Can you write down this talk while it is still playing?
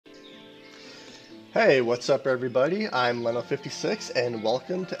Hey, what's up everybody? I'm Leno56 and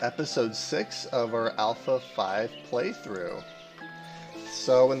welcome to episode 6 of our Alpha 5 playthrough.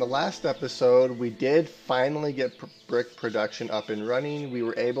 So in the last episode, we did finally get brick production up and running. We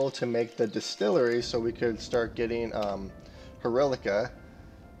were able to make the distillery so we could start getting Heroica,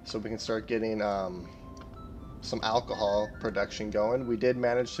 so we can start getting some alcohol production going. We did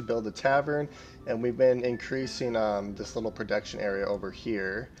manage to build a tavern, and we've been increasing this little production area over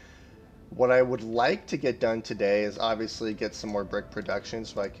here. What I would like to get done today is obviously get some more brick production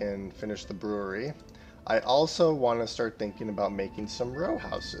so I can finish the brewery. I also want to start thinking about making some row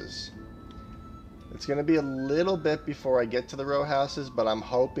houses. It's going to be a little bit before I get to the row houses, but I'm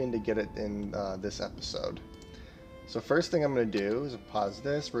hoping to get it in this episode. So first thing I'm going to do is pause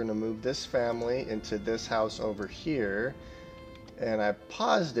this. We're going to move this family into this house over here. And I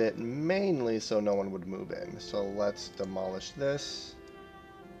paused it mainly so no one would move in. So let's demolish this.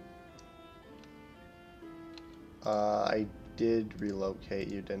 I did relocate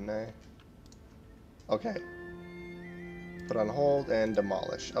you, didn't I? Okay. Put on hold and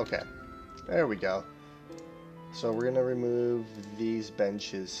demolish. Okay. There we go. So we're going to remove these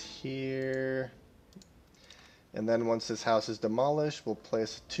benches here. And then once this house is demolished, we'll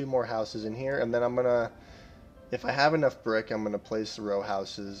place 2 more houses in here. And then I'm going to, if I have enough brick, I'm going to place the row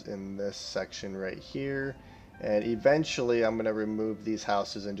houses in this section right here. And eventually I'm going to remove these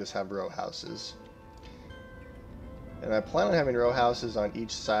houses and just have row houses. And I plan on having row houses on each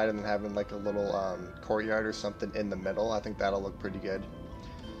side and then having like a little courtyard or something in the middle. I think that'll look pretty good.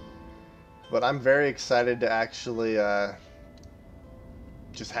 But I'm very excited to actually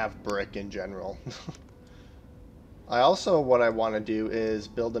just have brick in general. What I want to do is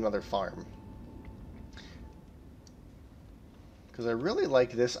build another farm. Because I really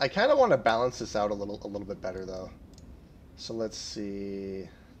like this. I kind of want to balance this out a little bit better though. So let's see.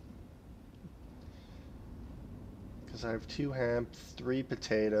 Because I have 2 hemp, 3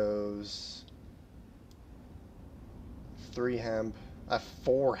 potatoes, 3 hemp, I have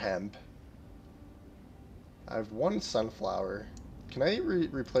 4 hemp. I have 1 sunflower. Can I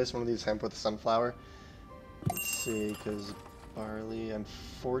replace one of these hemp with a sunflower? Let's see, because barley,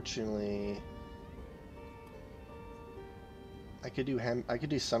 unfortunately, I could do hemp. I could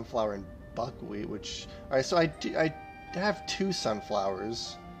do sunflower and buckwheat, which, all right. So I have 2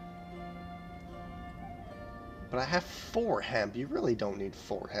 sunflowers. But I have 4 hemp. You really don't need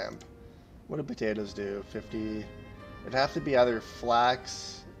 4 hemp. What do potatoes do? 50. It'd have to be either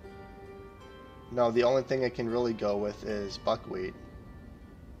flax. No, the only thing I can really go with is buckwheat.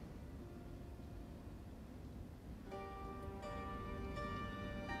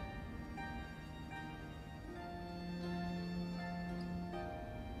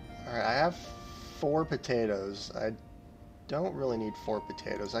 Alright, I have 4 potatoes. I don't really need 4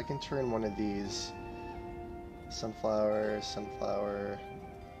 potatoes. I can turn one of these. Sunflower, sunflower.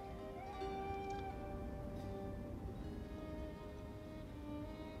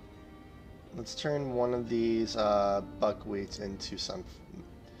 Let's turn one of these buckwheats into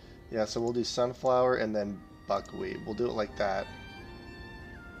Yeah, so we'll do sunflower and then buckwheat. We'll do it like that.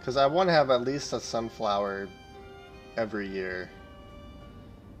 Because I want to have at least a sunflower every year.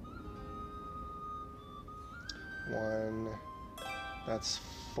 1. That's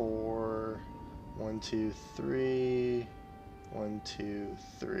 4. 1, 2, 3. 1, 2,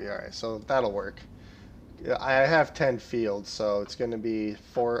 3. All right, so that'll work. I have 10 fields, so it's going to be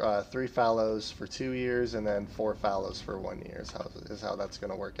 3 fallows for 2 years, and then 4 fallows for 1 year. Is how that's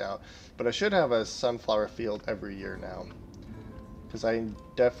going to work out. But I should have a sunflower field every year now, because I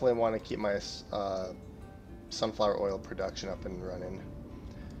definitely want to keep my sunflower oil production up and running.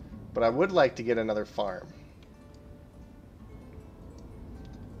 But I would like to get another farm.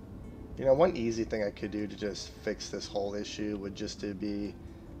 You know, one easy thing I could do to just fix this whole issue would just to be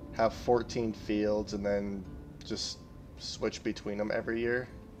have 14 fields and then just switch between them every year.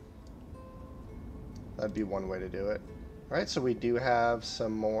 That'd be one way to do it. Alright, so we do have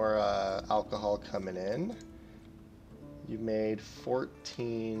some more alcohol coming in. You made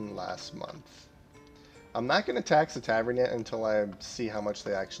 14 last month. I'm not going to tax the tavern yet until I see how much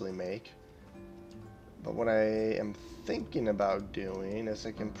they actually make. But what I am thinking about doing is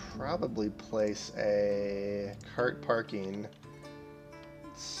I can probably place a cart parking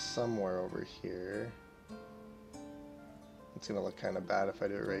somewhere over here. It's gonna look kind of bad if I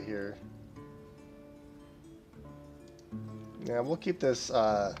do it right here. Yeah, we'll keep this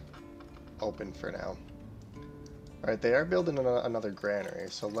open for now. Alright, they are building another granary,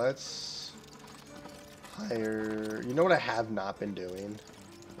 so let's hire... You know what I have not been doing?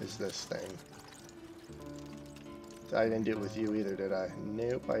 Is this thing. I didn't do it with you either, did I?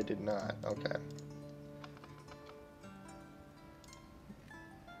 Nope, I did not. Okay.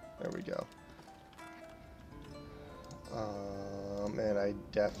 There we go. And I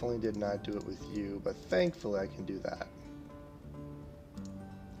definitely did not do it with you, but thankfully I can do that.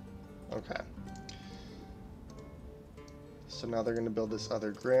 Okay. So now they're going to build this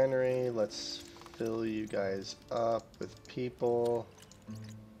other granary. Let's fill you guys up with people.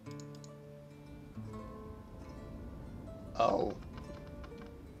 Oh.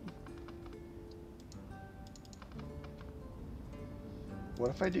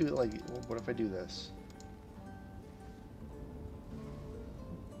 What if I do, like, what if I do this?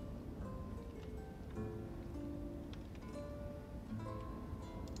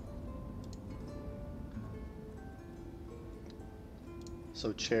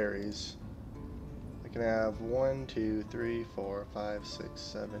 So cherries. I can have 1, 2, 3, 4, 5, 6,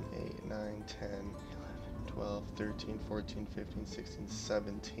 7, 8, 9, 10, 11, 12, 13, 14, 15, 16,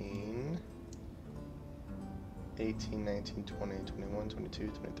 17, 18, 19, 20, 21, 22,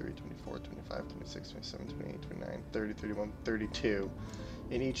 23, 24, 25, 26, 27, 28, 29, 30, 31, 32.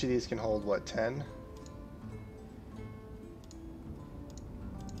 And each of these can hold, what, 10?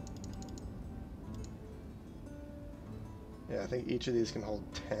 Yeah, I think each of these can hold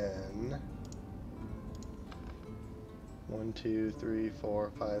 10. 1, 2, 3,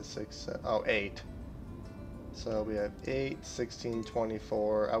 4, 5, 6, 7, oh, 8. So we have 8, 16,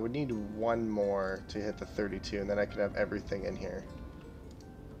 24. I would need one more to hit the 32, and then I could have everything in here.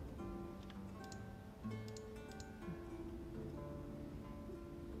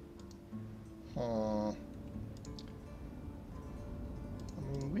 I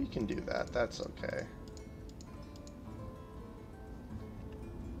mean, we can do that. That's okay.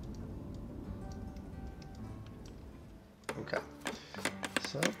 Okay.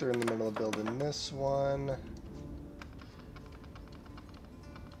 So they're in the middle of building this one.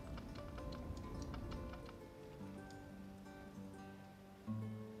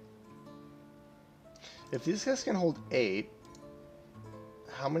 If these guys can hold 8,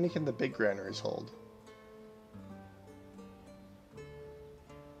 how many can the big granaries hold?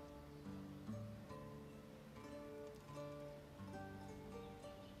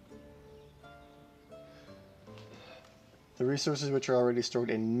 The resources which are already stored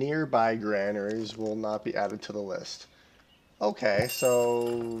in nearby granaries will not be added to the list. Okay,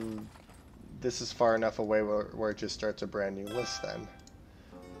 so this is far enough away where it just starts a brand new list then.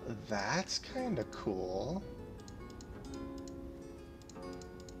 That's kind of cool.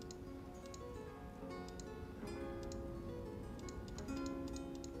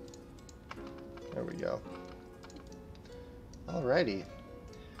 There we go. Alrighty.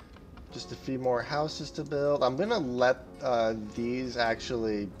 Just a few more houses to build. I'm gonna let these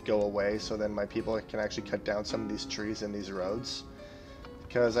actually go away so then my people can actually cut down some of these trees in these roads,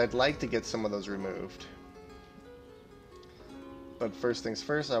 because I'd like to get some of those removed. But first things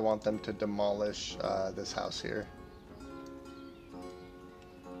first, I want them to demolish this house here.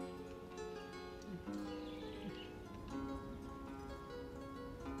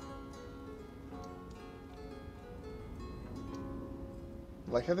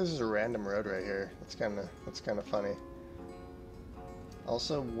 I like how this is a random road right here. That's kind of funny.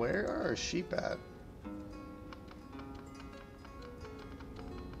 Also, where are our sheep at?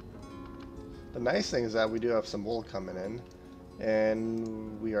 The nice thing is that we do have some wool coming in,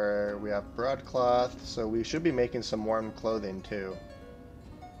 and we have broadcloth, so we should be making some warm clothing too.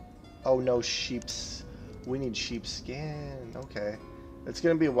 Oh no, sheep's. We need sheepskin. Okay, it's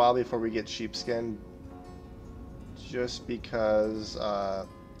gonna be a while before we get sheepskin, just because I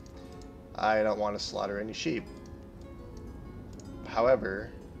don't want to slaughter any sheep.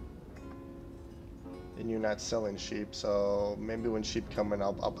 However, and you're not selling sheep, so maybe when sheep come in,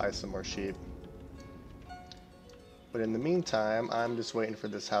 I'll buy some more sheep. But in the meantime, I'm just waiting for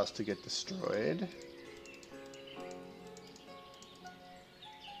this house to get destroyed.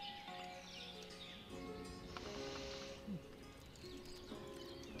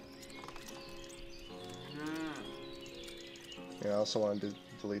 Yeah, I also wanted to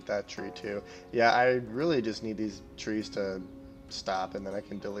delete that tree too. Yeah, I really just need these trees to stop, and then I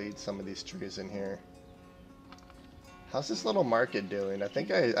can delete some of these trees in here. How's this little market doing? I think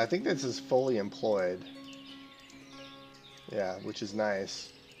this is fully employed. Yeah, which is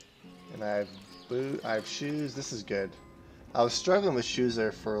nice. And I have shoes. This is good. I was struggling with shoes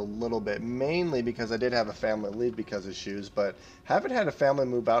there for a little bit, mainly because I did have a family leave because of shoes, but haven't had a family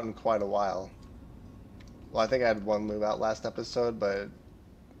move out in quite a while. Well, I think I had one move out last episode, but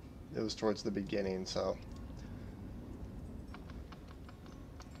it was towards the beginning, so.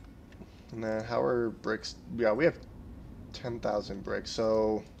 And then how are bricks? Yeah, we have 10,000 bricks,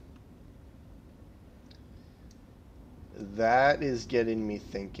 so That is getting me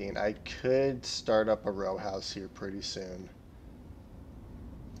thinking. I could start up a row house here pretty soon.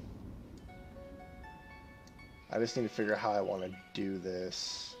 I just need to figure out how I want to do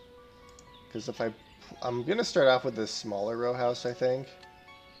this. Because if I'm going to start off with this smaller row house, I think.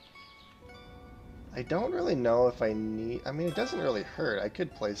 I don't really know if I need... I mean, it doesn't really hurt. I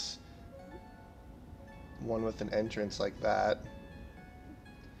could place one with an entrance like that.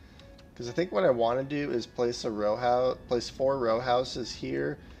 Because I think what I want to do is place a row house, place 4 row houses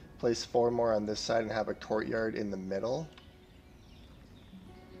here, place 4 more on this side, and have a courtyard in the middle.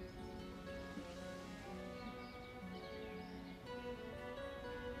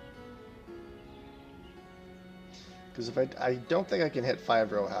 Because if I don't think I can hit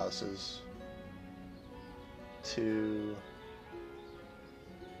 5 row houses. 2.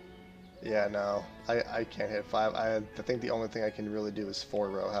 Yeah, no, I can't hit 5. I think the only thing I can really do is 4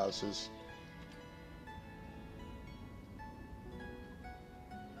 row houses.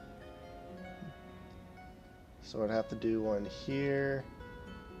 So I'd have to do one here,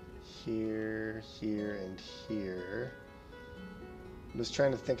 here, here, and here. I'm just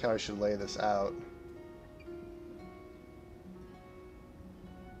trying to think how I should lay this out.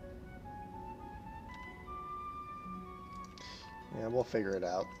 Yeah, we'll figure it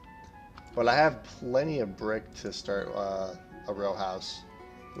out. But I have plenty of brick to start a row house,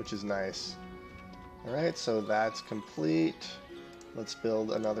 which is nice. Alright, so that's complete. Let's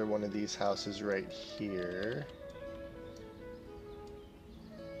build another one of these houses right here.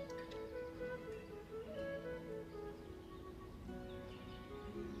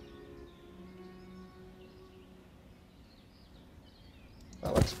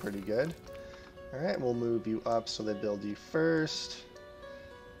 That looks pretty good. Alright, we'll move you up so they build you first.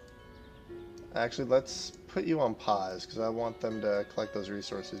 Actually, let's put you on pause because I want them to collect those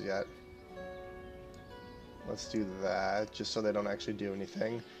resources yet. Let's do that just so they don't actually do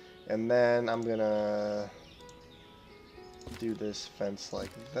anything. And then I'm gonna do this fence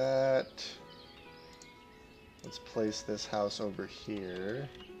like that. Let's place this house over here.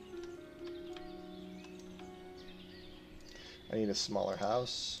 I need a smaller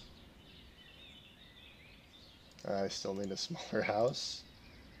house. I still need a smaller house.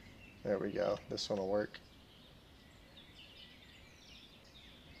 There we go. This one will work.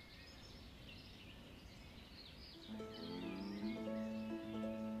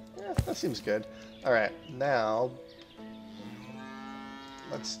 Yeah, that seems good. Alright, now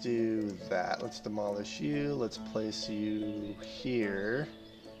let's do that. Let's demolish you. Let's place you here.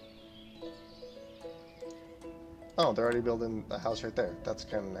 Oh, they're already building a house right there. That's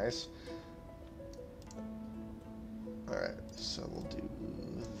kind of nice. Alright, so we'll do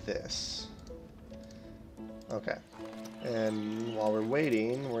this. Okay. And while we're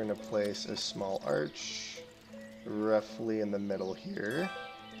waiting, we're going to place a small arch roughly in the middle here.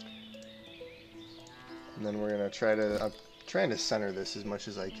 And then we're going to try to... I'm trying to center this as much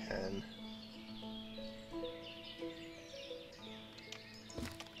as I can.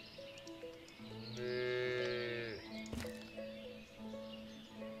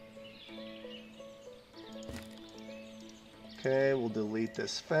 Okay, we'll delete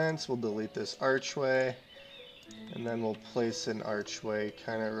this fence, we'll delete this archway, and then we'll place an archway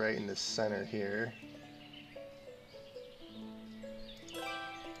kind of right in the center here.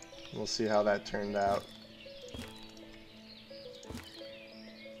 We'll see how that turned out.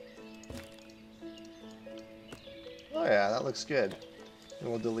 Oh yeah, that looks good.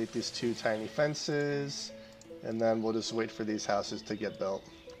 And we'll delete these 2 tiny fences, and then we'll just wait for these houses to get built.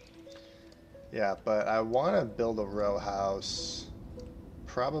 Yeah, but I want to build a row house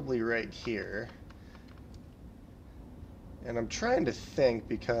probably right here. And I'm trying to think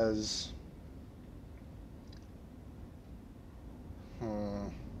because...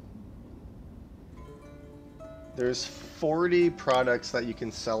 There's 40 products that you can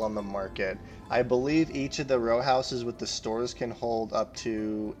sell on the market. I believe each of the row houses with the stores can hold up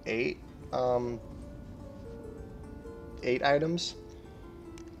to 8 items.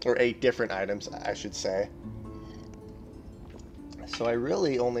 Or 8 different items, I should say. So I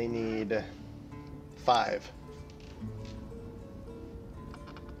really only need 5.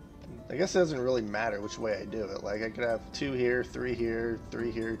 I guess it doesn't really matter which way I do it. Like, I could have 2 here, 3 here,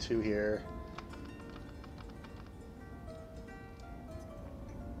 3 here, 2 here.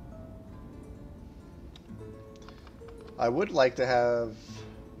 I would like to have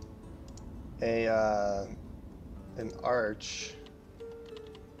a an arch.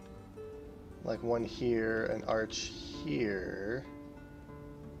 Like one here, an arch here,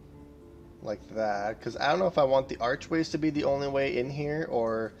 like that, because I don't know if I want the archways to be the only way in here,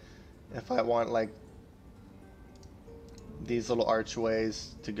 or if I want like these little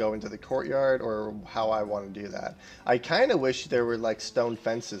archways to go into the courtyard, or how I want to do that. I kind of wish there were like stone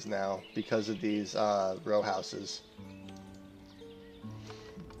fences now because of these row houses.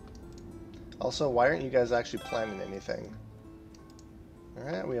 Also, why aren't you guys actually planning anything?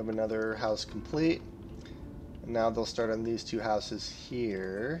 Alright, we have another house complete. And now they'll start on these two houses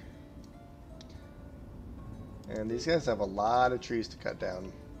here. And these guys have a lot of trees to cut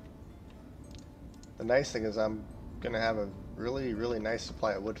down. The nice thing is I'm going to have a really, really nice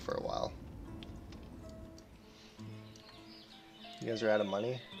supply of wood for a while. You guys are out of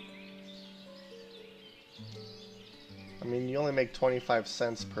money? I mean, you only make 25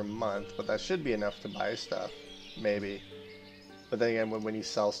 cents per month, but that should be enough to buy stuff. Maybe. But then again, when you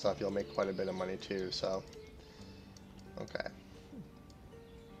sell stuff, you'll make quite a bit of money too, so... Okay.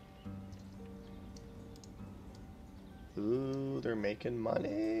 Ooh, they're making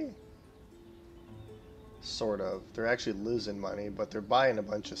money. Sort of. They're actually losing money, but they're buying a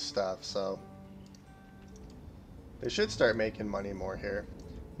bunch of stuff, so... They should start making money more here.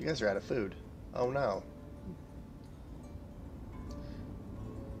 You guys are out of food. Oh no.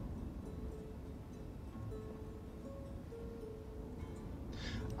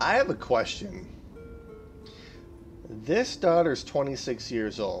 I have a question. This daughter's 26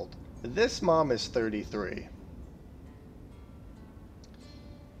 years old. This mom is 33.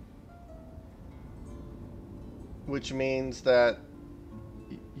 Which means that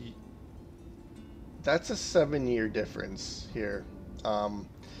that's a 7-year difference here.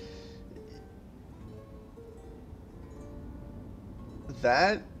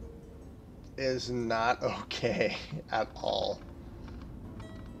 That is not okay at all.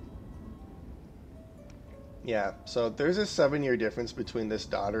 Yeah, so there's a 7-year difference between this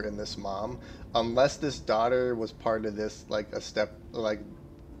daughter and this mom. Unless this daughter was part of this,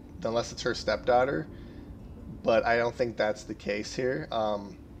 unless it's her stepdaughter. But I don't think that's the case here.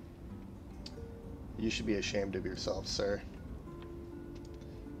 You should be ashamed of yourself, sir.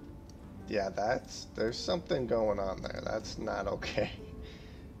 Yeah, there's something going on there. That's not okay.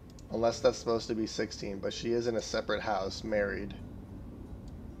 Unless that's supposed to be 16, but she is in a separate house, married.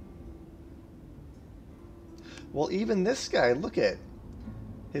 Well, even this guy, look at.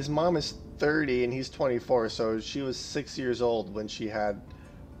 His mom is 30 and he's 24, so she was 6 years old when she had...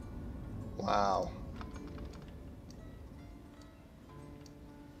 Wow.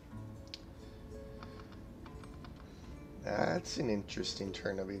 That's an interesting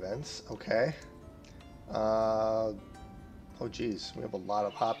turn of events. Okay. Oh, geez. We have a lot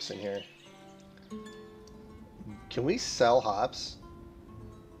of hops in here. Can we sell hops?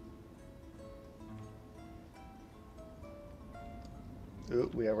 Ooh,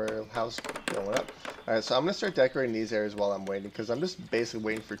 we have our house going up. Alright, so I'm going to start decorating these areas while I'm waiting, because I'm just basically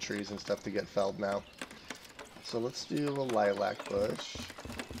waiting for trees and stuff to get felled now. So let's do a lilac bush.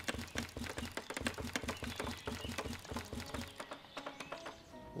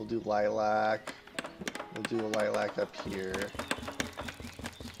 We'll do lilac. We'll do a lilac up here.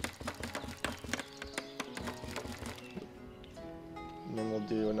 And then we'll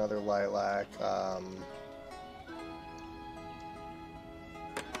do another lilac.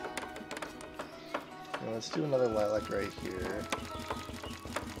 And let's do another lilac right here.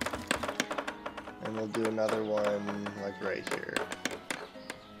 And we'll do another one like right here.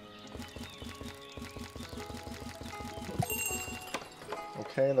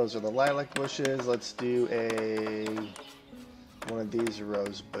 Okay, those are the lilac bushes. Let's do one of these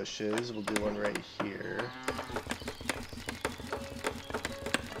rose bushes. We'll do one right here.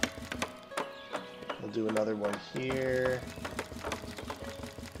 We'll do another one here.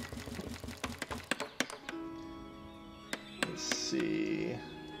 Let's see.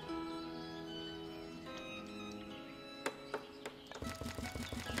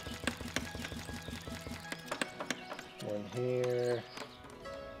 One here.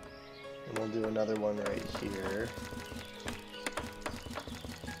 And we'll do another one right here.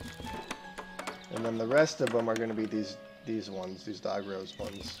 And then the rest of them are going to be these ones, these dog rose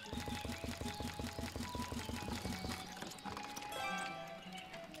ones.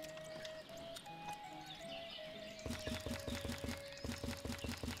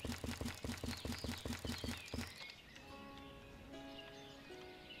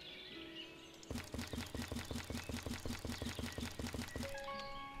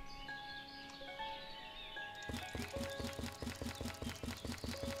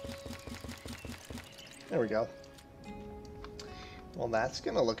 There we go. Well, that's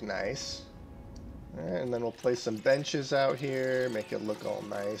gonna look nice. All right, and then we'll place some benches out here, make it look all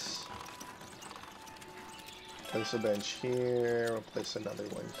nice. Place a bench here, we'll place another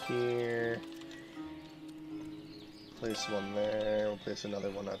one here. Place one there. We'll place another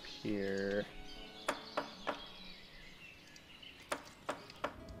one up here.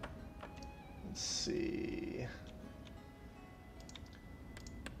 Let's see.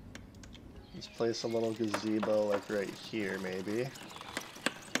 Let's place a little gazebo like right here, maybe.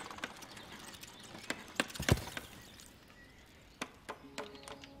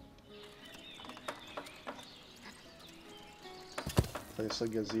 Place a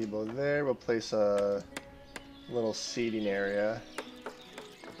gazebo there. We'll place a little seating area.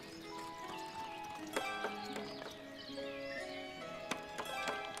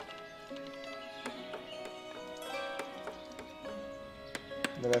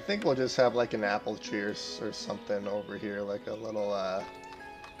 Then I think we'll just have like an apple tree or something over here, like a little,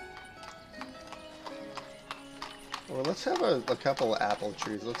 or let's have a couple of apple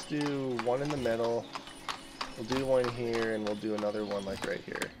trees. Let's do one in the middle. We'll do one here, and we'll do another one like right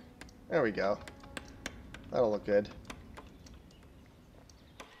here. There we go. That'll look good.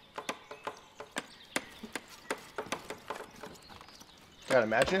 God,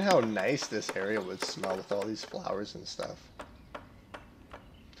 imagine how nice this area would smell with all these flowers and stuff.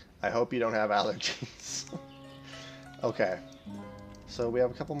 I hope you don't have allergies. Okay. So we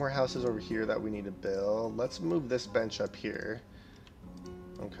have a couple more houses over here that we need to build. Let's move this bench up here.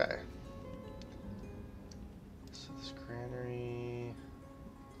 Okay. So this granary.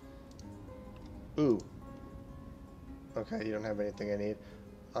 Ooh. Okay, you don't have anything I need.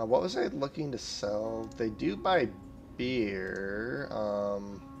 What was I looking to sell? They do buy beer. I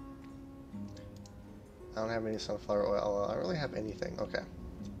don't have any sunflower oil. I don't really have anything. Okay.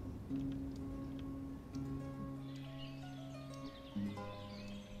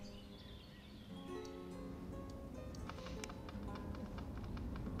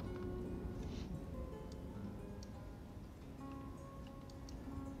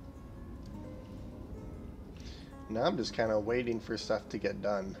 Now I'm just kind of waiting for stuff to get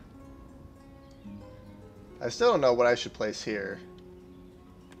done. I still don't know what I should place here.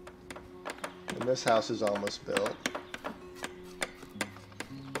 And this house is almost built.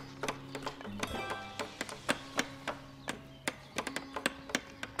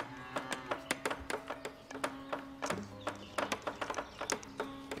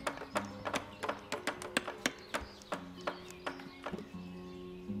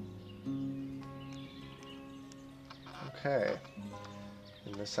 Okay,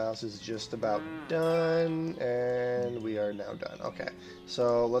 and this house is just about done, and we are now done. Okay,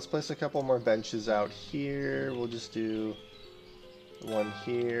 so let's place a couple more benches out here. We'll just do one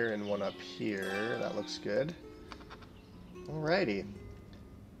here and one up here. That looks good. Alrighty,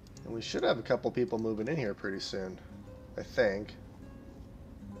 and we should have a couple people moving in here pretty soon, I think.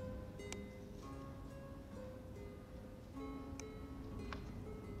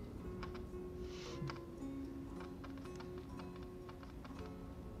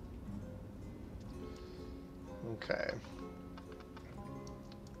 Okay.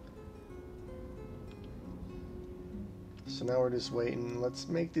 So now we're just waiting. Let's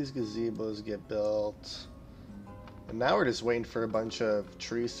make these gazebos get built. And now we're just waiting for a bunch of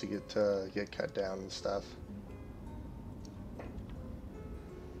trees to get cut down and stuff.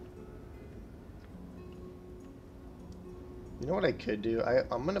 You know what I could do?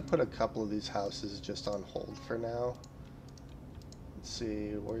 I'm gonna put a couple of these houses just on hold for now. Let's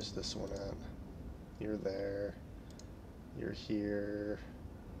see, where's this one at? You're there. You're here.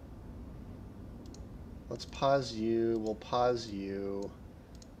 Let's pause you. We'll pause you.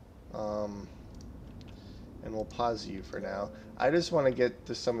 And we'll pause you for now. I just want to get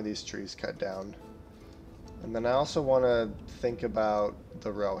to some of these trees cut down. And then I also want to think about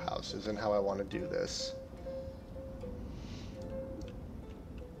the row houses and how I want to do this.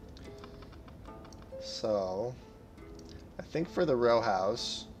 So, I think for the row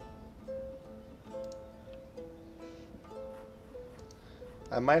house,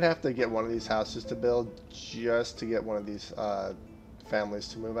 I might have to get one of these houses to build just to get one of these families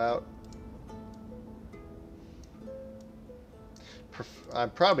to move out. I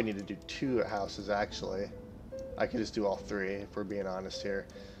probably need to do 2 houses, actually. I could just do all 3, if we're being honest here.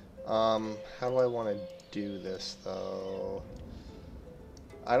 How do I want to do this, though?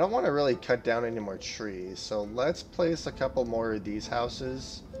 I don't want to really cut down any more trees, so let's place a couple more of these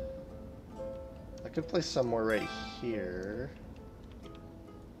houses. I could place some more right here.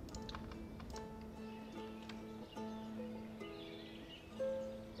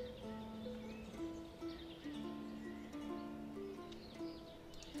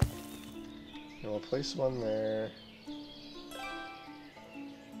 And we'll place one there.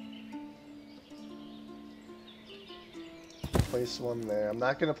 Place one there. I'm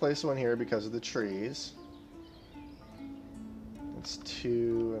not going to place one here because of the trees. It's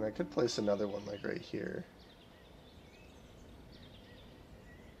 2, and I could place another one like right here.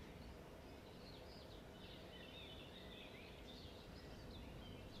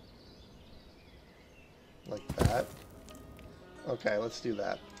 Like that. Okay, let's do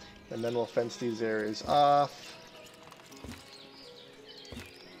that. And then we'll fence these areas off.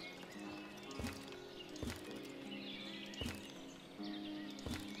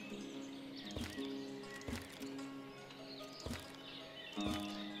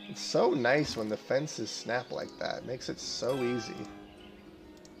 It's so nice when the fences snap like that. It makes it so easy.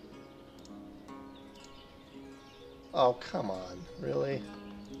 Oh, come on. Really?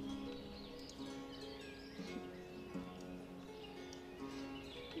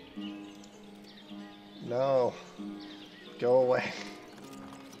 No. Go away.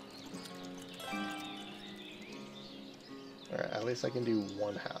 Alright, at least I can do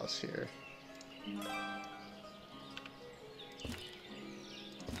one house here.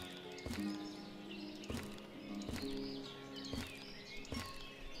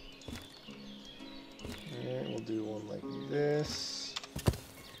 Alright, we'll do one like this.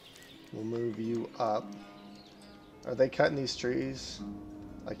 We'll move you up. Are they cutting these trees?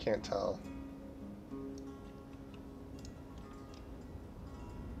 I can't tell.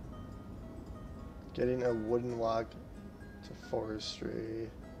 Getting a wooden log to forestry.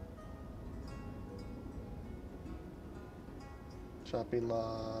 Chopping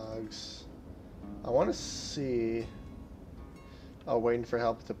logs. I want to see... Oh, waiting for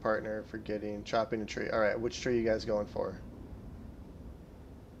help with the partner for getting... Chopping a tree. Alright, which tree are you guys going for?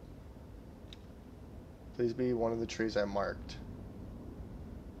 Please be one of the trees I marked.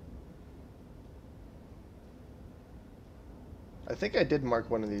 I think I did mark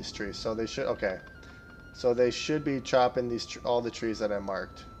one of these trees, so they should... Okay. So they should be chopping these all the trees that I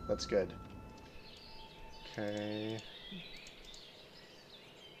marked. That's good. Okay.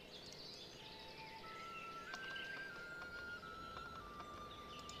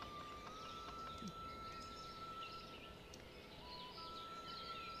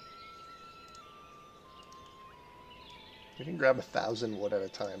 We can grab 1,000 wood at a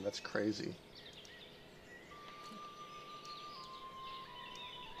time. That's crazy.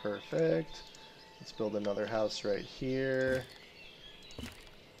 Perfect. Let's build another house right here.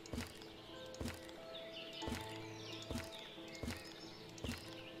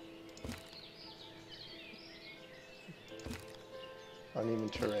 Uneven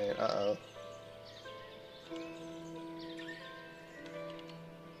terrain. Uh-oh.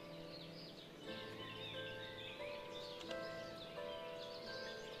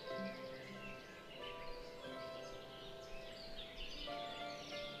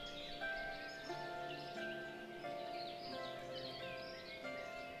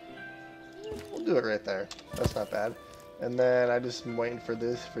 We'll do it right there. That's not bad. And then I just am waiting for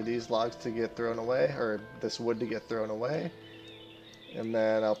these logs to get thrown away, or this wood to get thrown away. And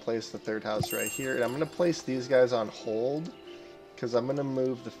then I'll place the third house right here. And I'm going to place these guys on hold, because I'm going to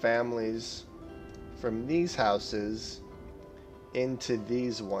move the families from these houses into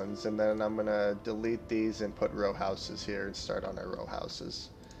these ones. And then I'm going to delete these and put row houses here and start on our row houses.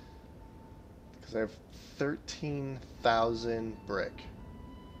 Because I have 13,000 brick.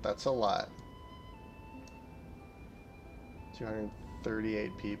 That's a lot.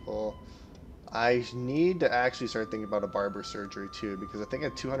 238 people. I need to actually start thinking about a barber surgery too, because I think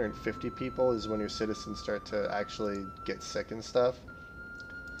at 250 people is when your citizens start to actually get sick and stuff.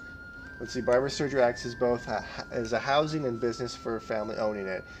 Let's see, barber surgery acts as both as a housing and business for a family owning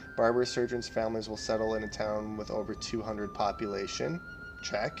it. Barber surgeons' families will settle in a town with over 200 population.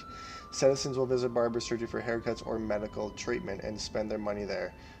 Check. Citizens will visit barber surgery for haircuts or medical treatment and spend their money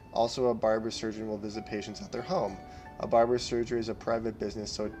there. Also, a barber surgeon will visit patients at their home. A barber surgery is a private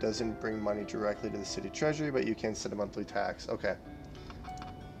business, so it doesn't bring money directly to the city treasury, but you can set a monthly tax. Okay.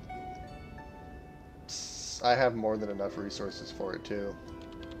 I have more than enough resources for it, too.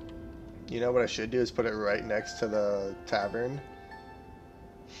 You know what I should do is put it right next to the tavern.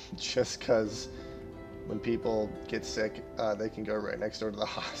 Just because when people get sick, they can go right next door to the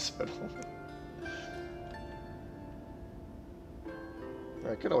hospital.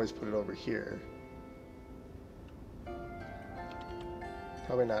 I could always put it over here.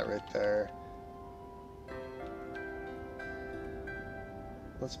 Probably not right there.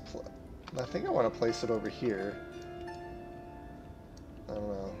 I think I want to place it over here. I don't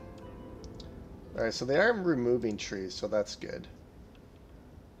know. Alright, so they are removing trees, so that's good.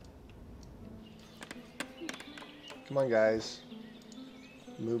 Come on, guys.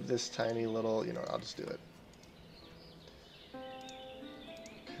 Move this tiny little... You know, I'll just do it.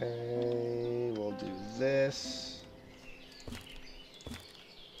 Okay, we'll do this.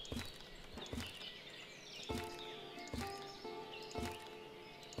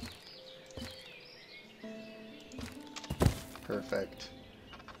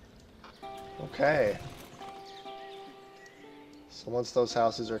 Okay. So once those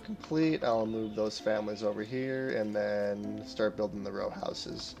houses are complete, I'll move those families over here and then start building the row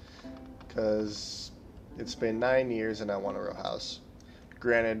houses. Because it's been 9 years and I want a row house.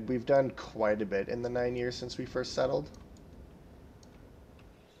 Granted, we've done quite a bit in the 9 years since we first settled.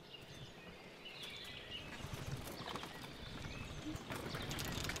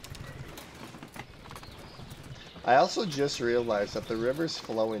 I also just realized that the river's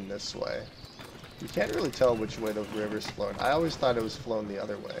flowing this way. You can't really tell which way the river's flowing. I always thought it was flowing the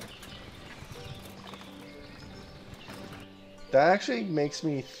other way. That actually makes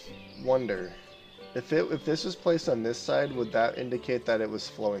me wonder. If this was placed on this side, would that indicate that it was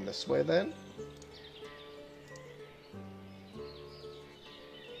flowing this way then?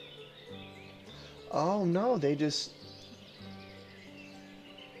 Oh no, they just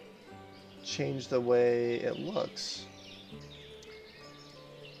changed the way it looks.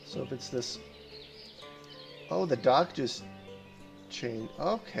 So if it's this... Oh, the dock just changed.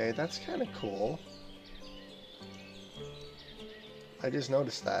 Okay, that's kind of cool. I just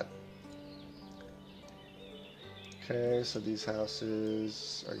noticed that. Okay, so these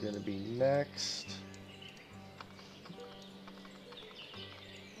houses are going to be next.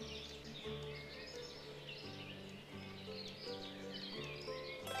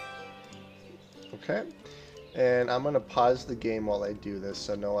 Okay, and I'm going to pause the game while I do this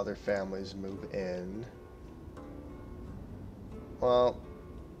so no other families move in. Well,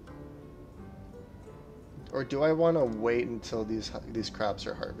 or do I want to wait until these crops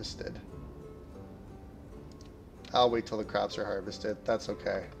are harvested? I'll wait till the crops are harvested. That's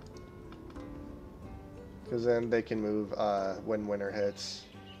okay. Because then they can move when winter hits.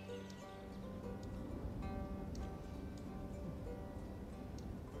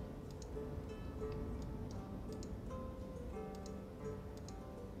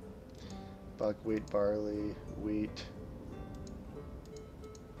 Buckwheat, barley, wheat.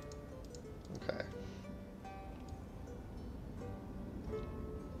 Okay.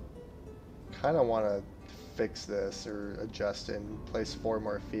 Kind of want to fix this or adjust it and place 4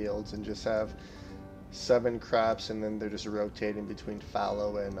 more fields and just have 7 crops, and then they're just rotating between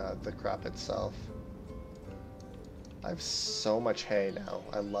fallow and the crop itself. I have so much hay now.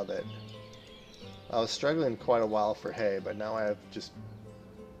 I love it. I was struggling quite a while for hay, but now I have just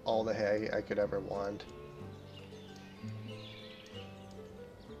all the hay I could ever want.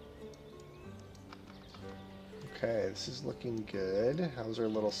 Okay, this is looking good. How's our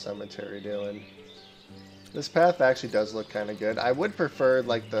little cemetery doing? This path actually does look kind of good. I would prefer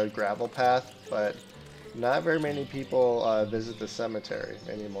like the gravel path, but not very many people visit the cemetery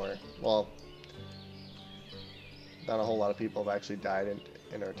anymore. Well, not a whole lot of people have actually died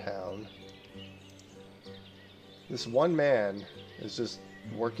in our town. This one man is just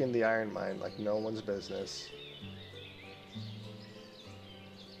working the iron mine like no one's business.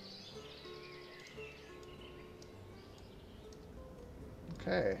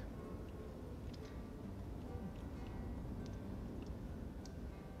 Okay.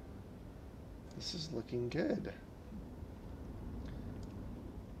 This is looking good.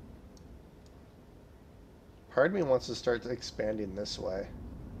 Part of me wants to start expanding this way.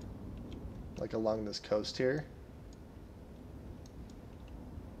 Like along this coast here.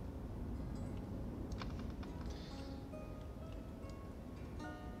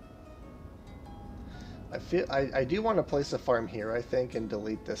 I do want to place a farm here, I think, and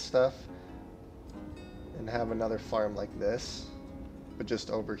delete this stuff. And have another farm like this. But just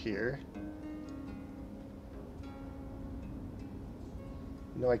over here.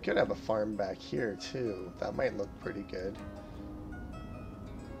 You know, I could have a farm back here, too. That might look pretty good.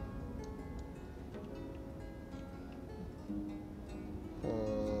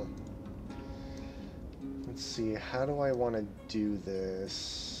 Let's see, how do I want to do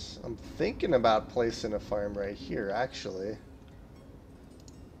this? I'm thinking about placing a farm right here, actually.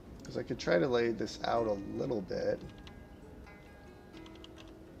 Because I could try to lay this out a little bit.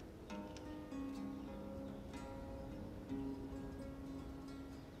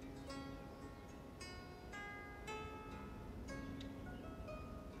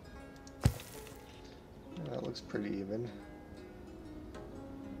 That looks pretty even.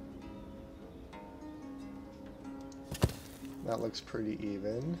 That looks pretty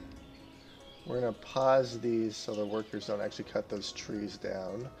even. We're going to pause these so the workers don't actually cut those trees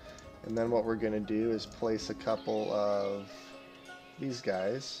down. And then what we're going to do is place a couple of these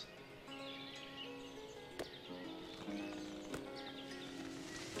guys.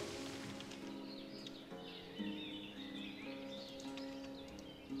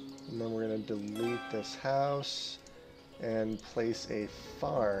 And then we're going to delete this house and place a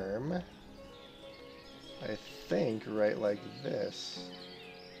farm I think right like this.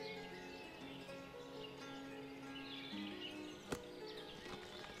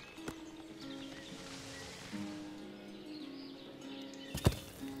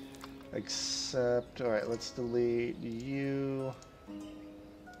 Except, alright, let's delete you.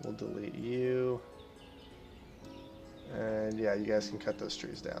 We'll delete you. And yeah, you guys can cut those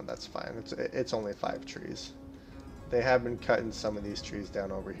trees down. That's fine. It's only 5 trees. They have been cutting some of these trees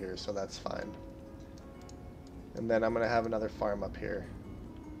down over here, so that's fine. And then I'm going to have another farm up here.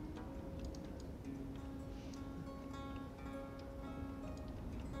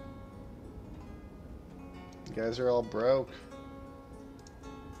 You guys are all broke.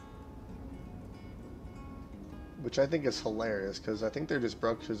 Which I think is hilarious, because I think they're just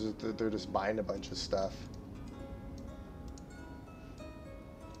broke because they're just buying a bunch of stuff.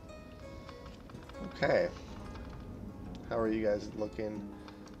 Okay. How are you guys looking?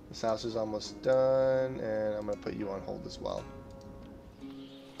 This house is almost done, and I'm going to put you on hold as well.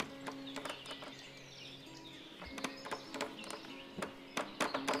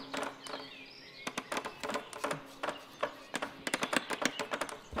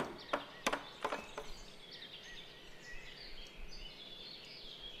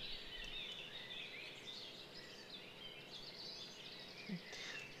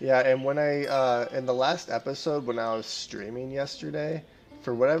 Yeah, and when in the last episode when I was streaming yesterday,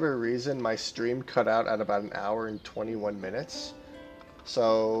 for whatever reason, my stream cut out at about 1 hour and 21 minutes.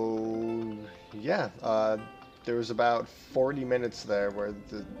 So, yeah, there was about 40 minutes there where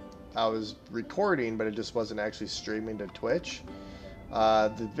I was recording, but it just wasn't actually streaming to Twitch.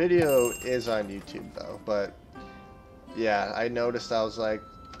 The video is on YouTube, though, but yeah, I noticed, I was like,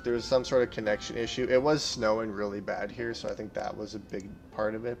 there was some sort of connection issue. It was snowing really bad here, so I think that was a big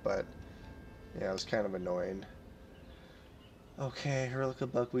part of it, but yeah, it was kind of annoying. Okay,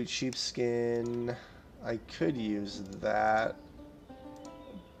 Hurlika buckwheat sheepskin. I could use that,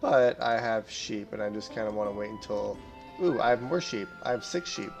 but I have sheep, and I just kind of want to wait until... Ooh, I have more sheep. I have 6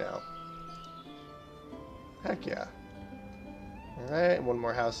 sheep now. Heck yeah. Alright, one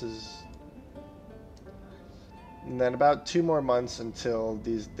more house is... And then about 2 more months until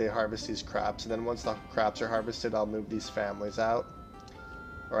they harvest these crops. And then once the crops are harvested, I'll move these families out.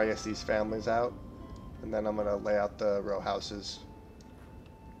 Or I guess these families out. And then I'm going to lay out the row houses.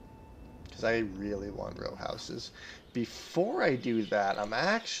 Because I really want row houses. Before I do that, I'm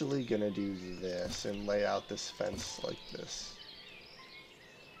actually going to do this and lay out this fence like this.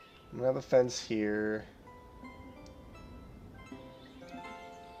 I'm going to have a fence here.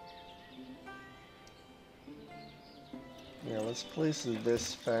 Yeah, let's place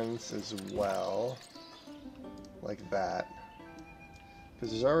this fence as well, like that,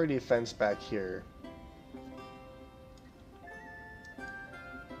 because there's already a fence back here.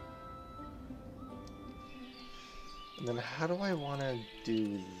 And then how do I want to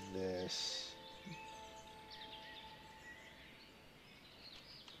do this?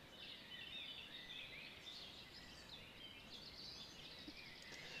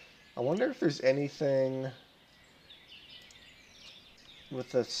 I wonder if there's anything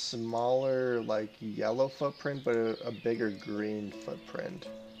with a smaller, like, yellow footprint, but a bigger green footprint.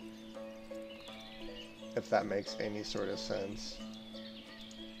 If that makes any sort of sense.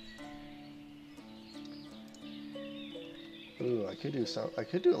 Ooh, I could do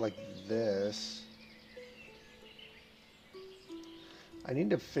it like this. I need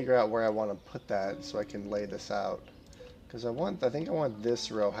to figure out where I want to put that so I can lay this out. Because I think I want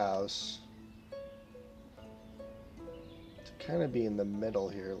this row house kind of be in the middle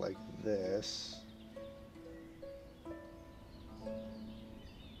here like this.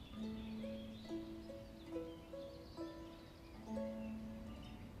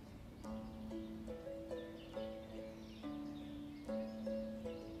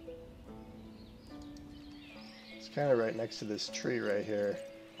 It's kind of right next to this tree right here.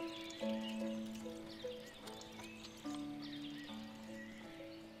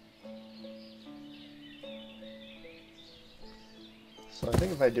 So I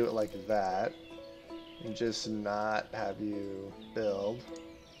think if I do it like that, and just not have you build,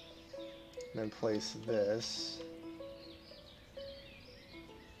 and then place this,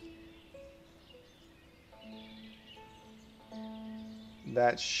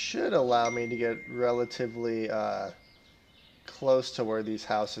 that should allow me to get relatively close to where these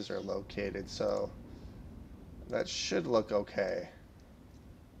houses are located, so that should look okay.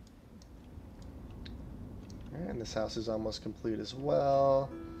 And this house is almost complete as well.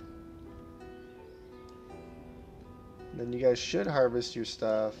 And then you guys should harvest your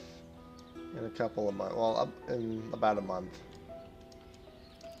stuff in a couple of months. Well, in about a month.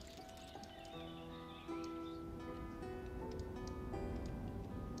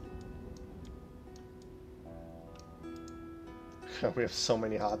 We have so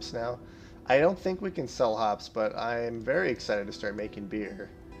many hops now. I don't think we can sell hops, but I'm very excited to start making beer.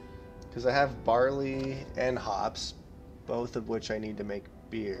 Because I have barley and hops, both of which I need to make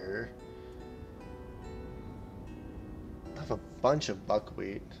beer. I have a bunch of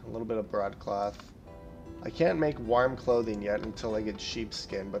buckwheat, a little bit of broadcloth. I can't make warm clothing yet until I get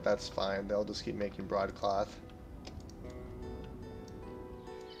sheepskin, but that's fine. They'll just keep making broadcloth.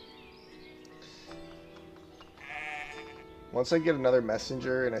 Once I get another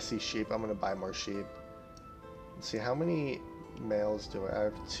messenger and I see sheep, I'm going to buy more sheep. Let's see, how many males do I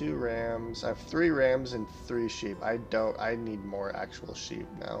have? 2 rams. I have 3 rams and 3 sheep. I need more actual sheep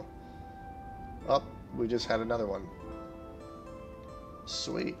now. Oh, we just had another one.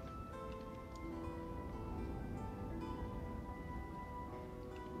 Sweet.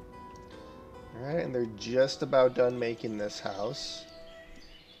 Alright, and they're just about done making this house.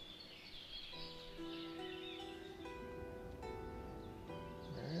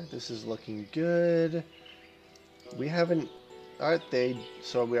 Alright, this is looking good. We haven't... Aren't they...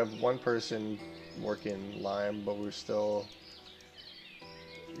 So we have one person working lime, but we're still...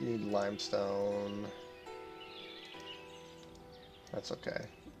 need limestone. That's okay.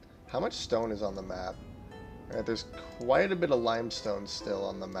 How much stone is on the map? Alright, there's quite a bit of limestone still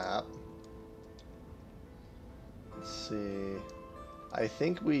on the map. Let's see. I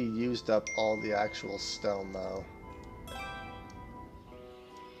think we used up all the actual stone, though.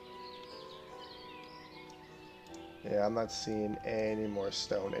 Yeah, I'm not seeing any more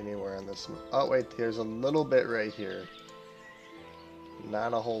stone anywhere on this. Oh, wait, there's a little bit right here.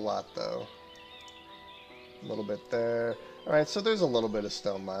 Not a whole lot, though. A little bit there. Alright, so there's a little bit of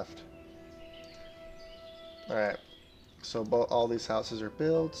stone left. Alright, so all these houses are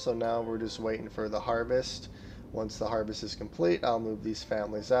built, so now we're just waiting for the harvest. Once the harvest is complete, I'll move these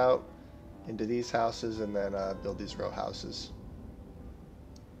families out into these houses and then build these row houses.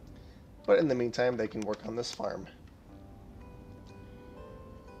 But in the meantime, they can work on this farm.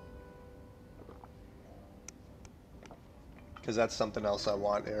 Because that's something else I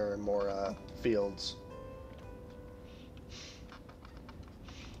want, are more fields.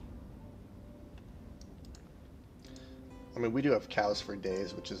 I mean, we do have cows for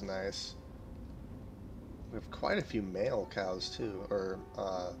days, which is nice. We have quite a few male cows, too. Or,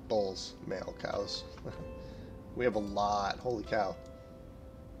 bulls. Male cows. We have a lot. Holy cow.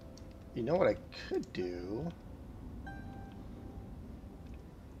 You know what I could do?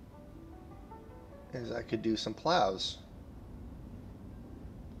 Is I could do some plows.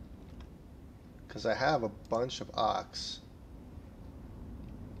 Because I have a bunch of ox.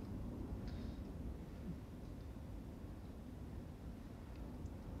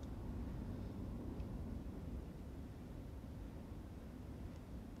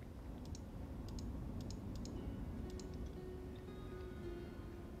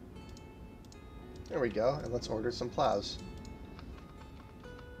 There we go, and let's order some plows.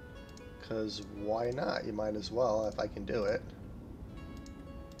 Because why not? You might as well if I can do it.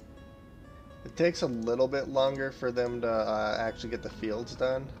 It takes a little bit longer for them to actually get the fields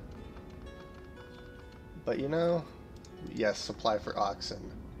done. But you know, yes, supply for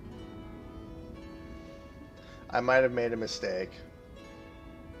oxen. I might have made a mistake.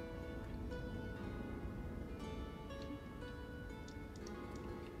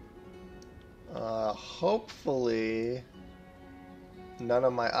 Hopefully none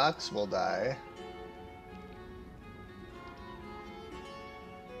of my ox will die.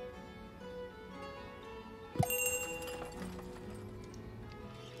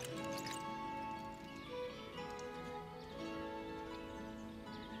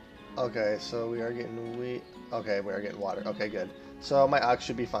 Okay, so we are getting wheat. Okay, we are getting water. Okay, good. So my ox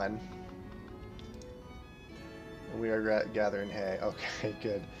should be fine. We are gathering hay. Okay,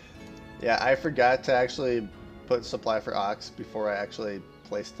 good. Yeah, I forgot to actually put supply for ox before I actually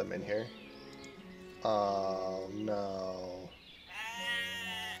placed them in here. Oh, no.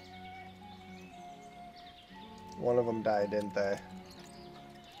 One of them died, didn't they?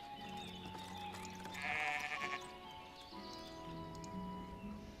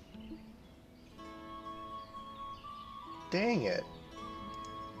 Dang it.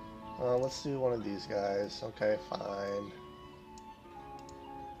 Let's do one of these guys. Okay, fine.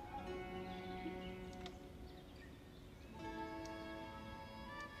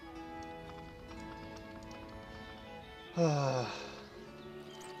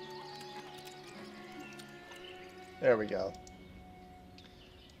 There we go.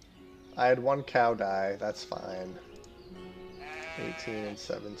 I had one cow die. That's fine. 18 and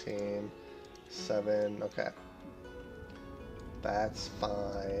 17. 7. Okay. That's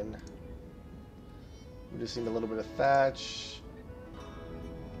fine. We just need a little bit of thatch.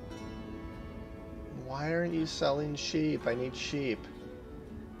 Why aren't you selling sheep? I need sheep.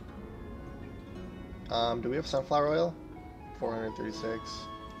 Do we have sunflower oil? 436.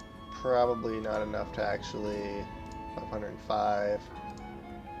 Probably not enough to actually... 505.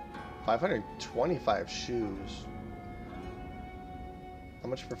 525 shoes. How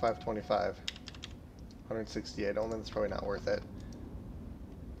much for 525? 168. Only that's probably not worth it.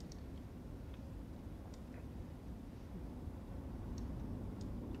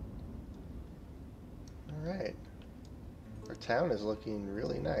 Alright. Our town is looking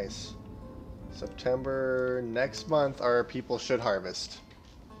really nice. September next month, our people should harvest.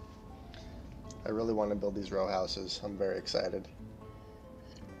 I really want to build these row houses. I'm very excited.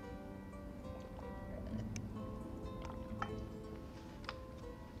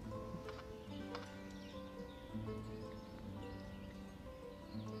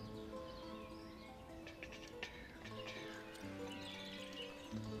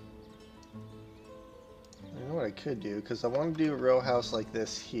 You know what I could do? Because I want to do a row house like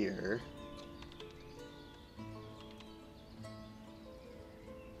this here.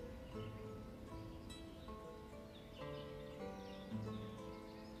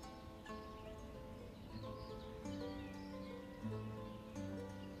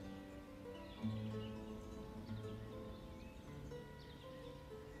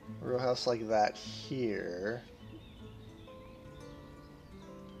 Row house like that here.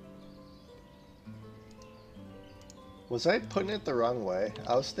 Was I putting it the wrong way?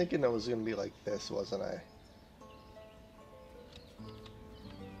 I was thinking it was going to be like this, wasn't I?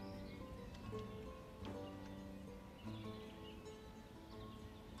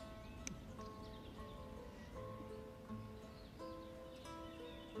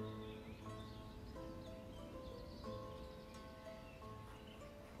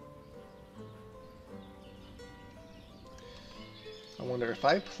 I wonder if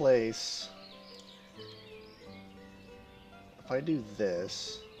I place... If I do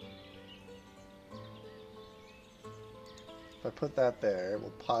this... If I put that there, we'll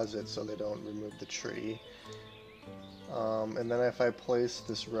pause it so they don't remove the tree. And then if I place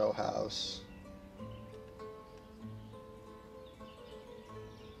this row house...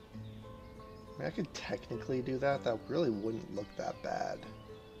 I mean, I could technically do that. That really wouldn't look that bad.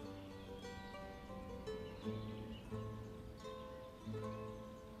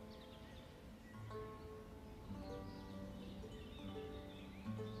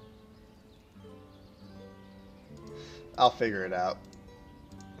 I'll figure it out.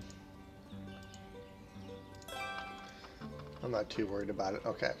 I'm not too worried about it.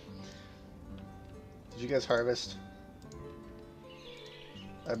 Okay. Did you guys harvest?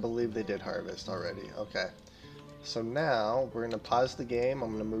 I believe they did harvest already. Okay. So now we're going to pause the game. I'm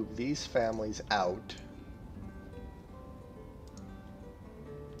going to move these families out.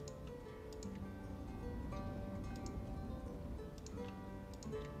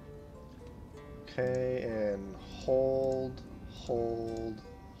 Okay, and hold, hold,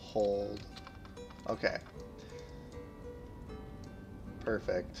 hold. Okay.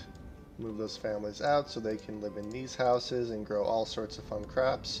 Perfect. Move those families out so they can live in these houses and grow all sorts of fun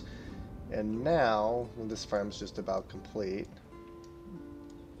crops. And now, well, this farm's just about complete.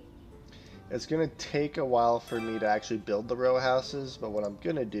 It's going to take a while for me to actually build the row houses, but what I'm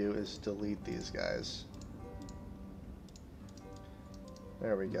going to do is delete these guys.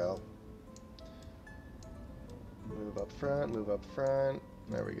 There we go. Move up front, move up front.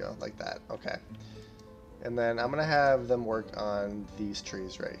 There we go, like that. Okay. And then I'm going to have them work on these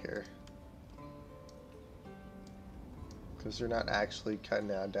trees right here. Because they're not actually cutting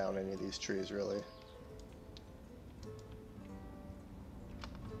down any of these trees, really.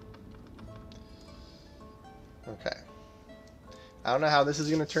 Okay. I don't know how this is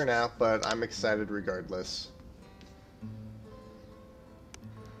going to turn out, but I'm excited regardless.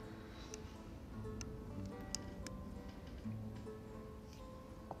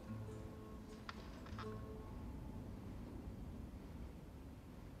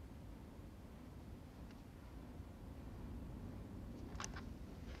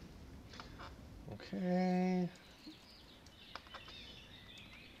 Okay.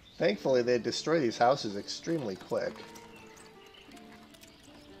 Thankfully, they destroy these houses extremely quick.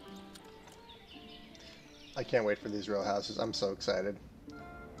 I can't wait for these row houses. I'm so excited.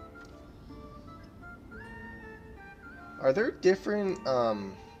 Are there different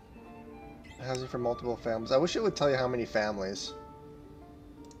housing for multiple families? I wish it would tell you how many families.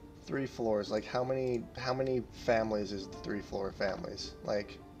 3 floors. Like how many families is the 3-floor families?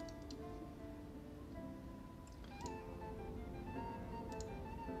 Like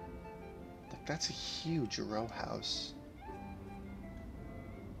that's a huge row house.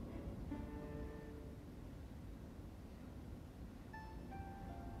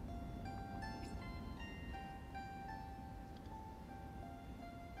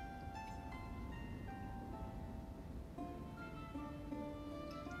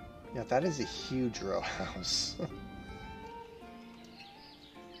 Yeah, that is a huge row house.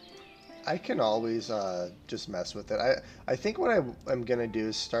 I can always just mess with it. I think what I'm gonna do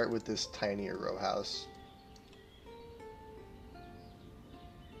is start with this tinier row house.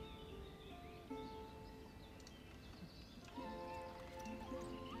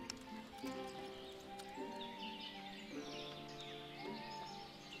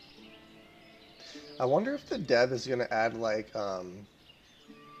 I wonder if the dev is gonna add like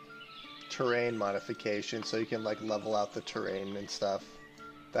terrain modification so you can like level out the terrain and stuff.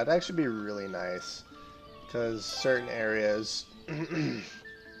 That'd actually be really nice because certain areas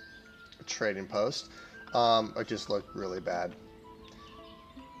trading post just look really bad,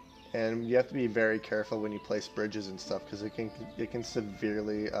 and you have to be very careful when you place bridges and stuff because it can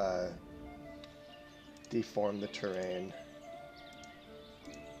severely deform the terrain.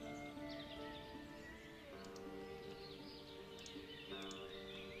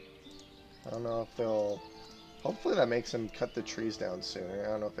 I don't know if they'll... Hopefully that makes them cut the trees down sooner.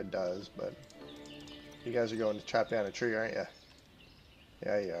 I don't know if it does, but... You guys are going to chop down a tree, aren't you?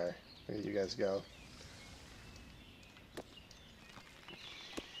 Yeah, you are. Look at you guys go.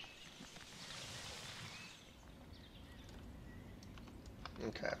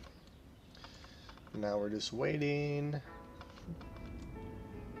 Okay. Now we're just waiting.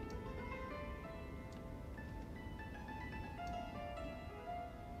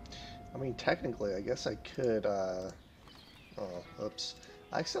 I mean, technically, I guess I could, oh, oops.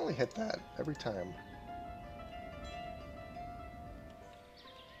 I accidentally hit that every time.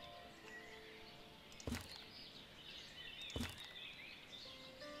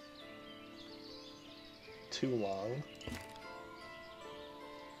 Too long.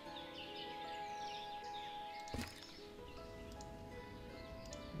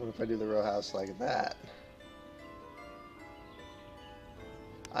 What if I do the row house like that?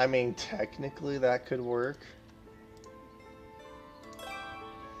 I mean, technically that could work.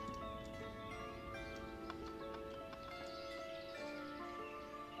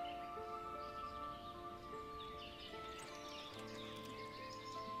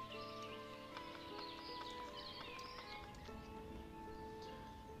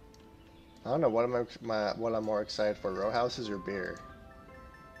 I don't know what I'm more excited for, row houses or beer.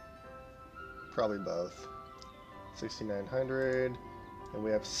 Probably both. 6,900, and we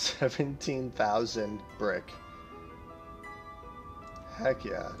have 17,000 brick. Heck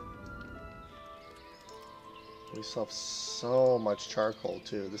yeah. We still have so much charcoal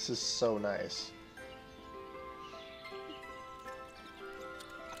too. This is so nice.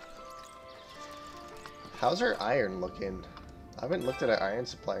 How's our iron looking? I haven't looked at our iron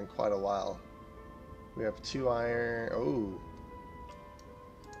supply in quite a while. We have 2 iron. Oh.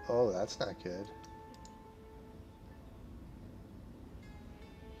 Oh, that's not good.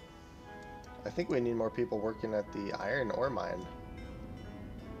 I think we need more people working at the iron ore mine.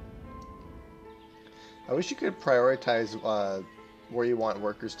 I wish you could prioritize where you want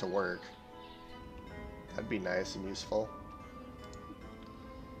workers to work. That'd be nice and useful.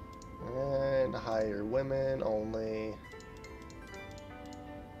 And hire women only.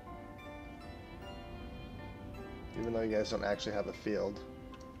 Even though you guys don't actually have a field.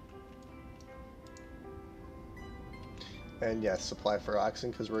 And yes, supply for oxen,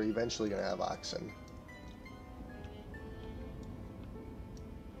 because we're eventually going to have oxen.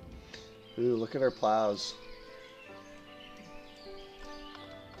 Ooh, look at our plows.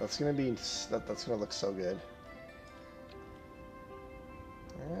 That's going to be... That's going to look so good.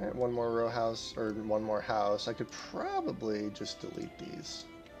 Alright, one more row house, or one more house. I could probably just delete these.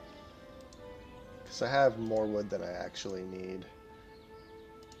 Because I have more wood than I actually need.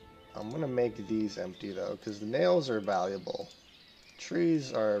 I'm going to make these empty though, because the nails are valuable.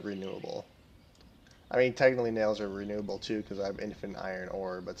 Trees are renewable. I mean, technically nails are renewable too, because I have infinite iron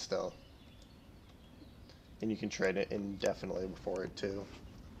ore, but still. And you can trade it indefinitely for it too.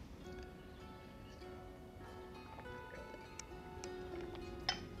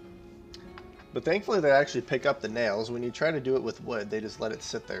 But thankfully they actually pick up the nails. When you try to do it with wood, they just let it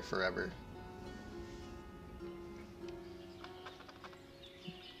sit there forever.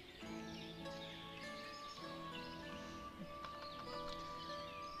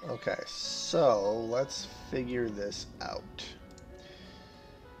 Okay, so let's figure this out.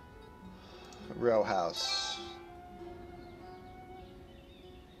 Row house.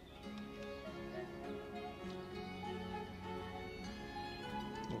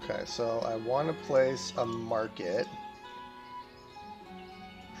 Okay, so I want to place a market.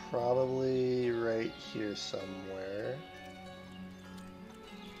 Probably right here somewhere.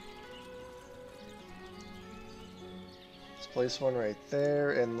 Let's place one right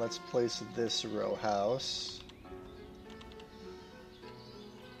there, and let's place this row house.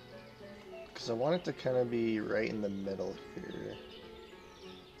 Because I want it to kind of be right in the middle here.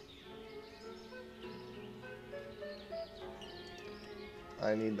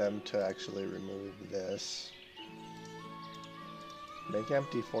 I need them to actually remove this. Make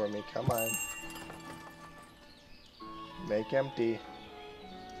empty for me, come on. Make empty,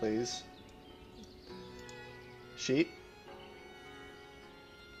 please. Sheep?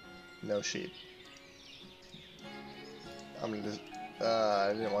 No sheep. I'm gonna just,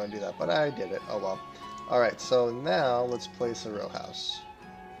 I didn't want to do that, but I did it. Oh well. Alright, so now let's place a row house.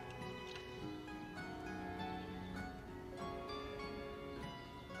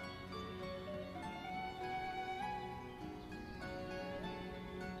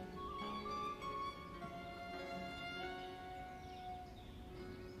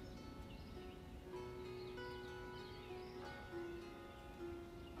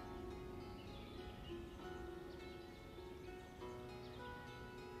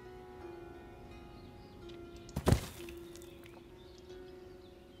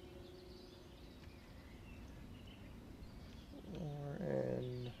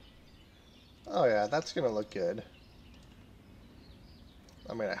 Oh yeah, that's gonna look good.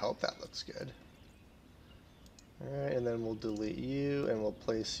 I mean, I hope that looks good. Alright, and then we'll delete you, and we'll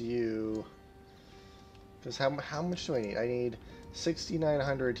place you... Because how much do I need? I need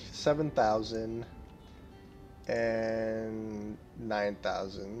 6,900, 7,000, and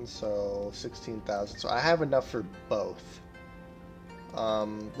 9,000, so 16,000. So I have enough for both.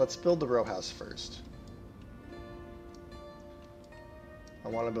 Let's build the row house first. I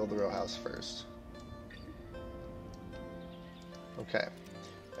want to build the row house first. Okay.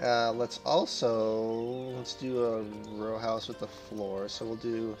 Let's do a row house with the floor. So we'll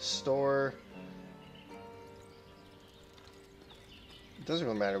do store. It doesn't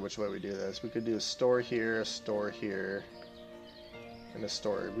really matter which way we do this. We could do a store here, and a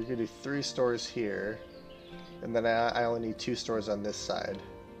store. We could do 3 stores here. And then I only need 2 stores on this side.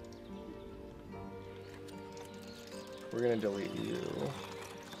 We're going to delete you.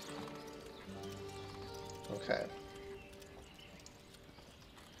 Okay.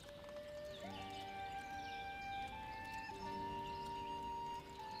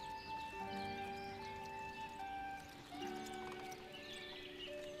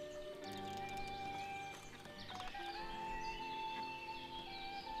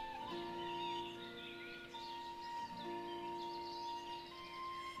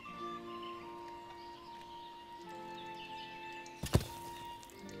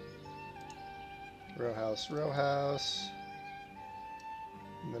 Row house.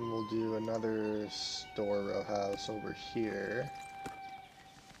 And then we'll do another store row house over here.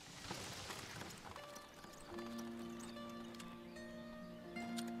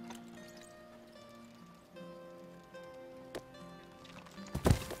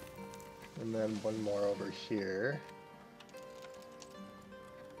 And then one more over here.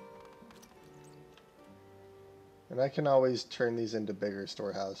 And I can always turn these into bigger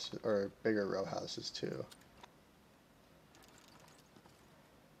storehouse or bigger row houses too.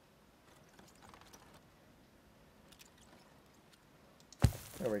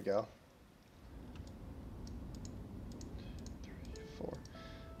 There we go. 3, 4.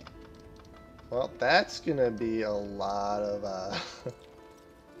 Well, that's gonna be a lot of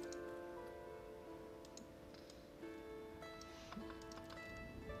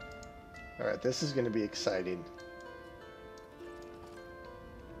Alright, this is gonna be exciting.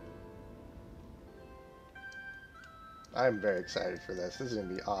 I'm very excited for this. This is going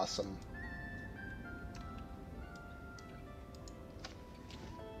to be awesome.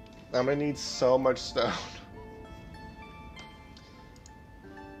 I'm going to need so much stone.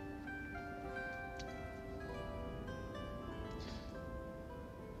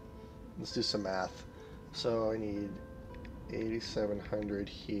 Let's do some math. So I need 8,700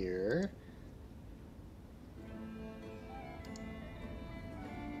 here.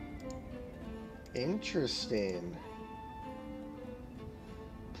 Interesting.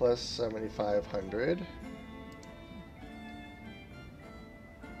 Plus 7,500.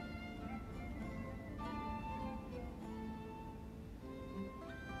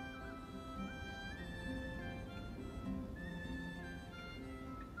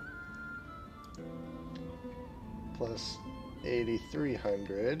 Plus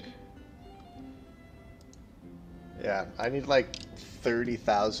 8,300. Yeah, I need like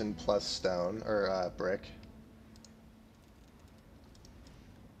 30,000 plus stone, or brick.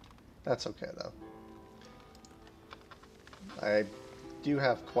 That's okay though. I do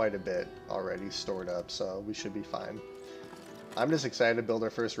have quite a bit already stored up, so we should be fine. I'm just excited to build our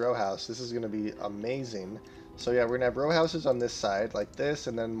first row house. This is going to be amazing. So yeah, we're going to have row houses on this side like this,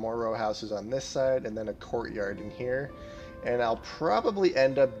 and then more row houses on this side, and then a courtyard in here. And I'll probably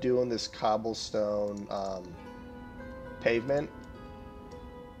end up doing this cobblestone pavement,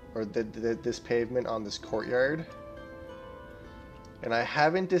 or this pavement on this courtyard. And I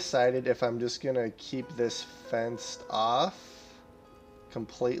haven't decided if I'm just going to keep this fenced off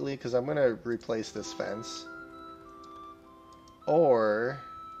completely, because I'm going to replace this fence, or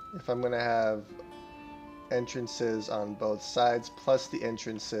if I'm going to have entrances on both sides plus the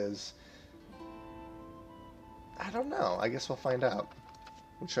entrances. I don't know. I guess we'll find out.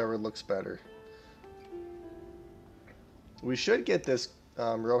 Whichever looks better. We should get this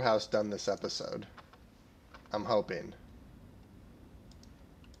row house done this episode. I'm hoping.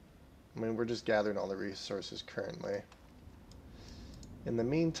 I mean, we're just gathering all the resources currently. In the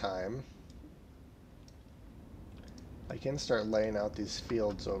meantime, I can start laying out these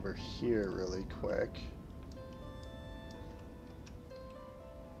fields over here really quick.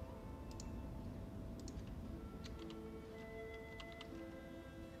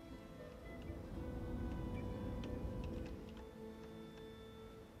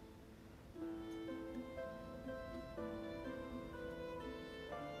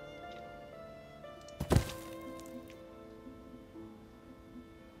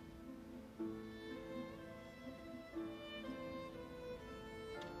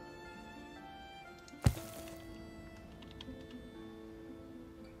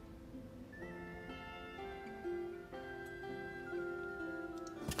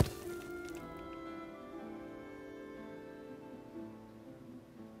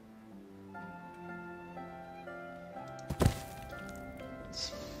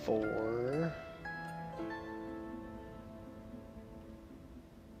 It's 4.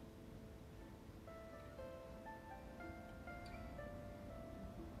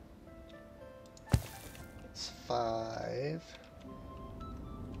 It's 5.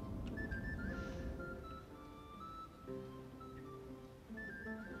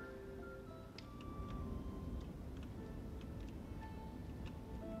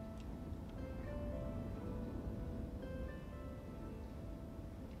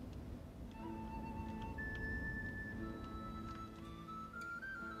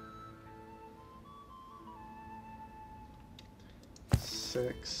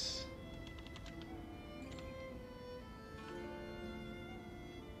 Six.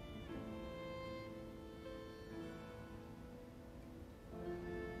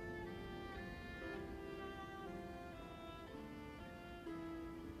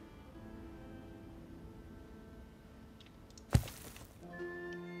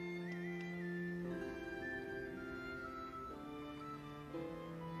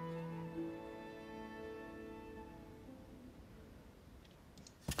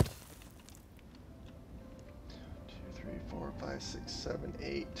 Three, 4, 5, 6, 7,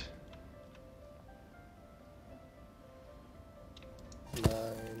 8.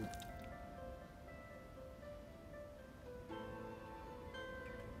 9.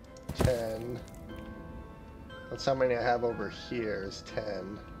 10. That's how many I have over here is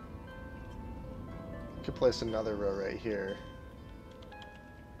 10. Could place another row right here.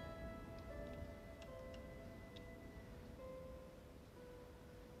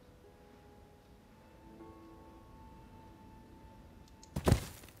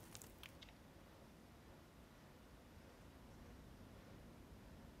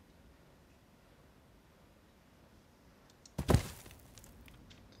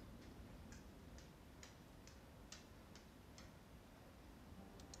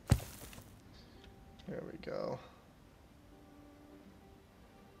 There we go.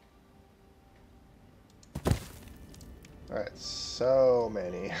 Alright, so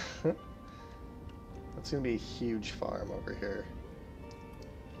many. That's going to be a huge farm over here.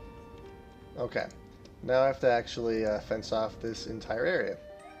 Okay, now I have to actually fence off this entire area.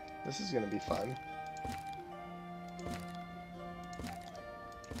 This is going to be fun.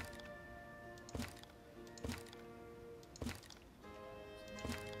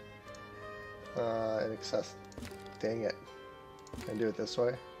 Access. Dang it. Can I do it this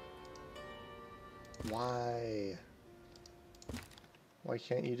way? Why? Why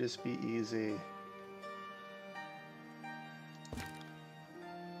can't you just be easy?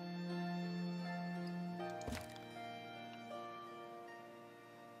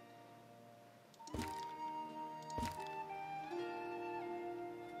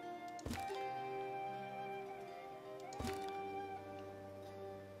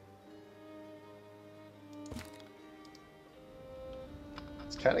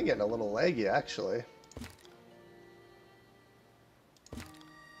 It's kind of getting a little laggy, actually.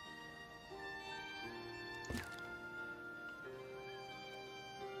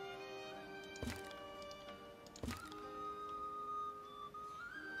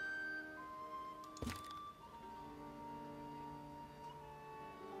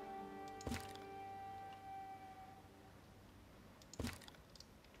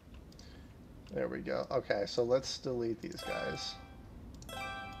 There we go. Okay, so let's delete these guys.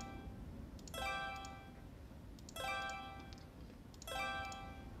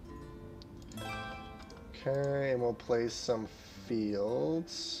 Okay, and we'll place some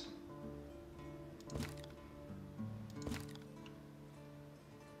fields.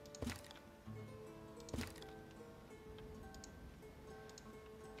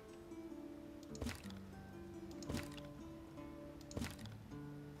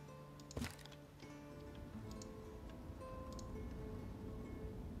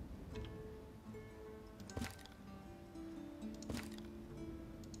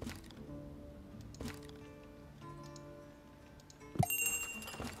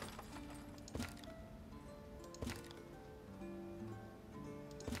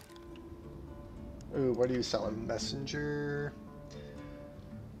 Ooh, what are you selling? Messenger?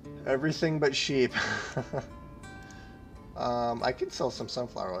 Everything but sheep. I could sell some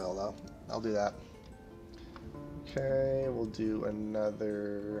sunflower oil though. I'll do that. Okay, we'll do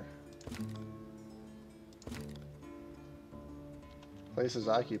another. Place is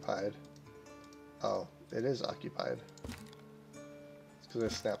occupied. Oh, it is occupied. It's because I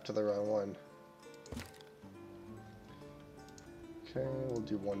snapped to the wrong one. Okay, we'll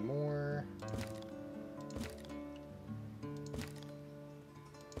do one more.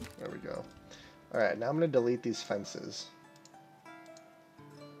 There we go. Alright, now I'm going to delete these fences.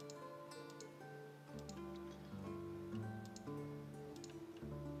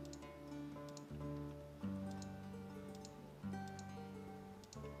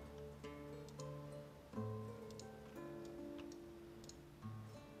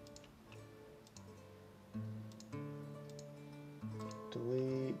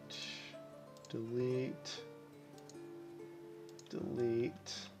 Delete, delete, delete,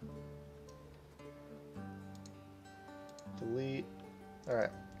 delete. All right.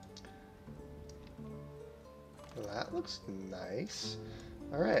 Well, that looks nice.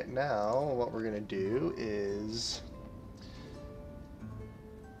 All right, now what we're gonna do is,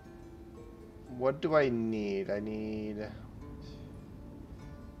 what do I need? I need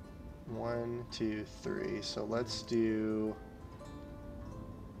 1, 2, 3. So let's do.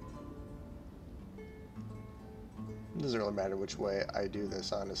 It doesn't really matter which way I do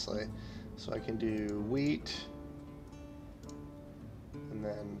this, honestly. So I can do wheat, and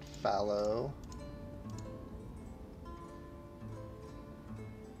then fallow.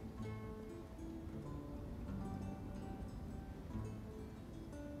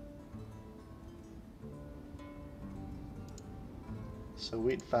 So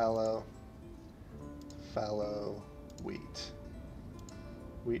wheat, fallow, fallow, wheat.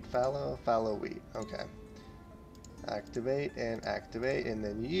 Wheat, fallow, fallow, wheat. Okay. Activate, and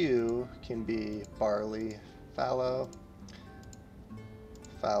then you can be barley, fallow,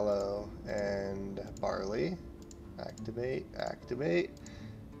 fallow, and barley. Activate, activate.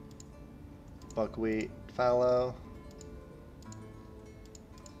 Buckwheat, fallow.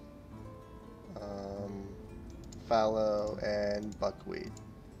 Fallow, and buckwheat.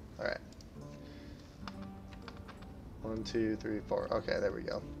 Alright. 1, 2, 3, 4. Okay, there we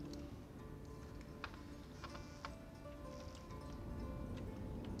go.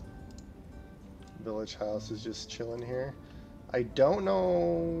 Village house is just chilling here. I don't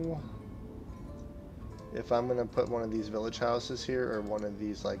know if I'm gonna put one of these village houses here or one of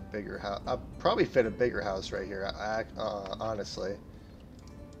these like bigger house. I'll probably fit a bigger house right here. Honestly.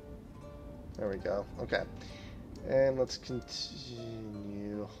 There we go. Okay, and let's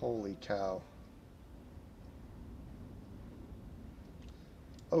continue. Holy cow!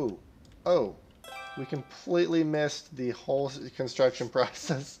 Oh! We completely missed the whole construction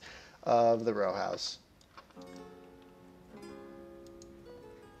process of the row house.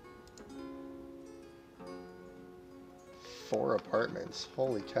 Four apartments.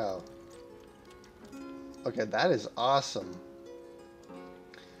 Holy cow. Okay, that is awesome.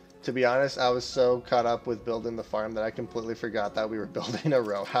 To be honest, I was so caught up with building the farm that I completely forgot that we were building a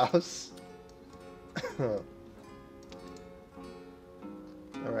row house.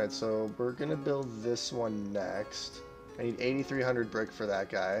 Alright, so we're gonna build this one next. I need 8,300 brick for that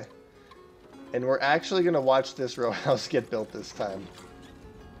guy. And we're actually going to watch this row house get built this time.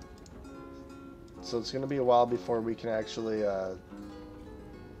 So it's going to be a while before we can actually... I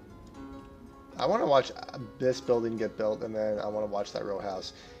want to watch this building get built, and then I want to watch that row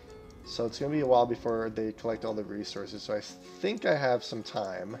house. So it's going to be a while before they collect all the resources. So I think I have some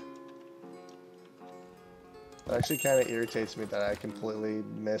time. It actually kind of irritates me that I completely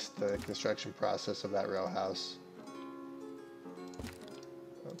missed the construction process of that row house.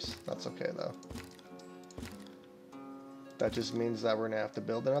 Oops, that's okay though. That just means that we're gonna have to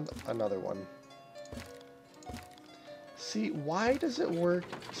build another one. See, why does it work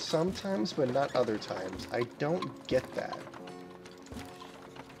sometimes but not other times? I don't get that.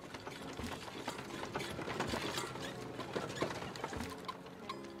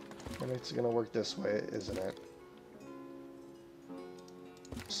 And it's gonna work this way, isn't it?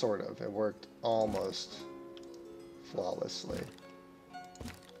 Sort of. It worked almost flawlessly.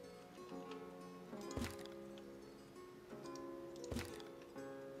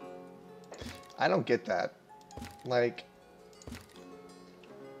 I don't get that. Like,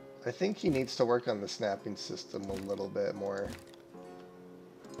 I think he needs to work on the snapping system a little bit more.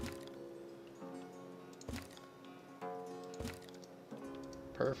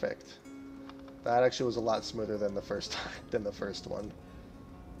 Perfect. That actually was a lot smoother than the first time, than the first one.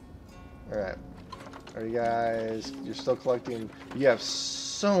 All right. Are you guys? You're still collecting. You have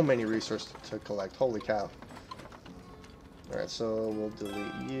so many resources to collect. Holy cow! All right, so we'll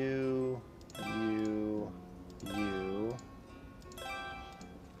delete you, you, you.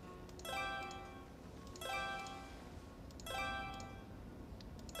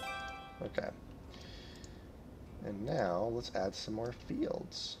 Okay. And now let's add some more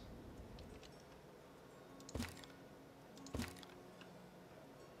fields.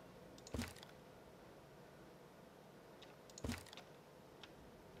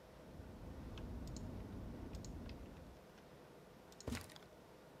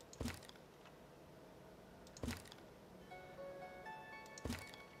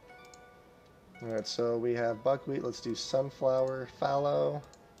 Alright, so we have buckwheat. Let's do sunflower, fallow,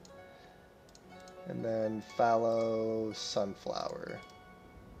 and then fallow, sunflower.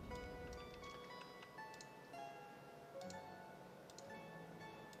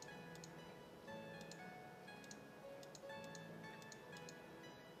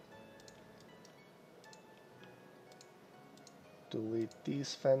 Delete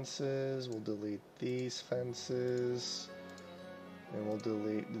these fences. We'll delete these fences. And we'll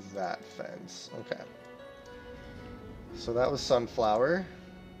delete that fence. Okay. So that was sunflower.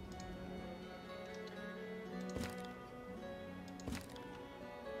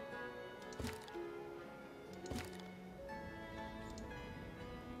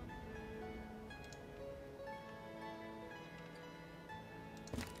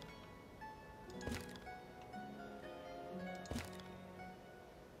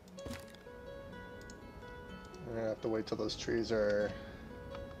 We're gonna have to wait till those trees are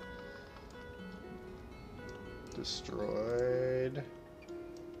destroyed.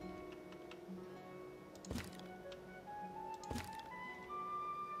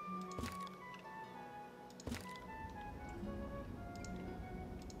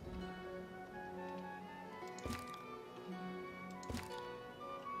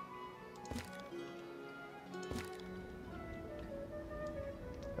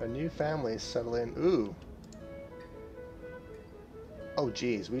 A new family settling. Ooh. Oh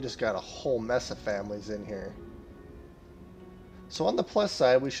geez, we just got a whole mess of families in here. So on the plus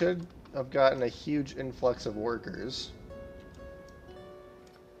side, we should have gotten a huge influx of workers.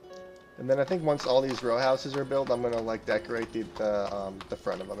 And then I think once all these row houses are built, I'm gonna like decorate the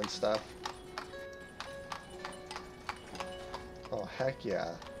front of them and stuff. Oh heck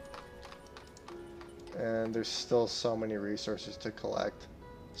yeah. And there's still so many resources to collect.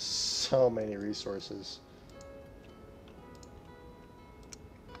 So many resources.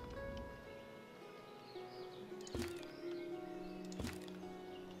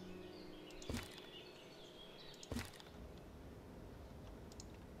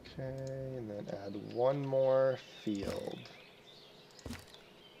 Okay, and then add one more field.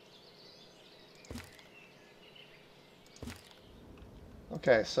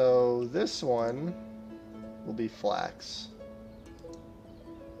 Okay, so this one will be flax.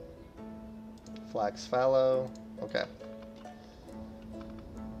 Flax fallow. Okay.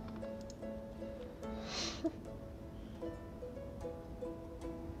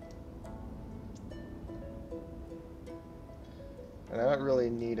 And I don't really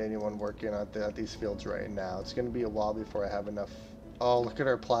need anyone working at these fields right now. It's going to be a while before I have enough. Oh, look at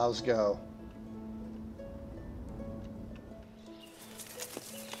our plows go.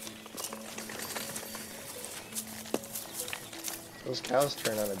 Those cows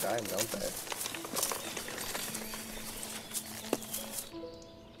turn on a dime, don't they?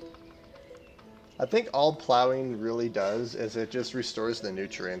 I think all plowing really does is it just restores the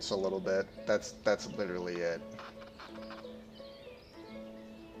nutrients a little bit. That's literally it.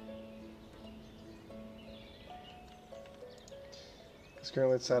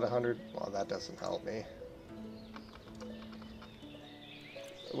 Currently it's at 100. Well, that doesn't help me.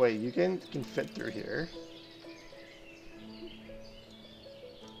 Wait, you can fit through here?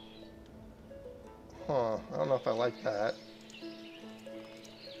 Huh, I don't know if I like that.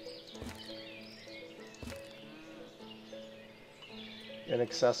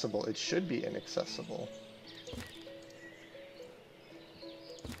 Inaccessible. It should be inaccessible.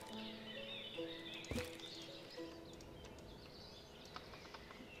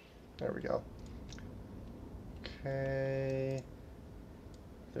 There we go. Okay.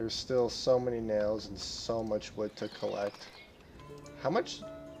 There's still so many nails and so much wood to collect. How much?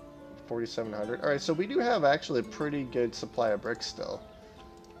 4,700. Alright, so we do have actually a pretty good supply of bricks still.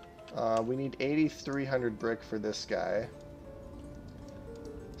 We need 8,300 brick for this guy.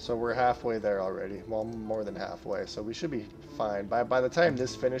 So we're halfway there already. Well, more than halfway. So we should be fine. By the time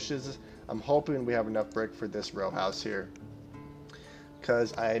this finishes, I'm hoping we have enough brick for this row house here.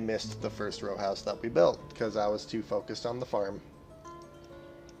 Because I missed the first row house that we built. Because I was too focused on the farm.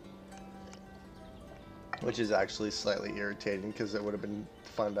 Which is actually slightly irritating because it would have been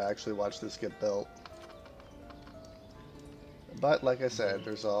fun to actually watch this get built. But like I said,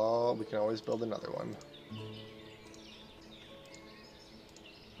 we can always build another one.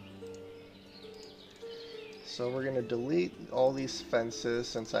 So we're going to delete all these fences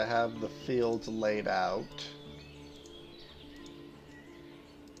since I have the fields laid out.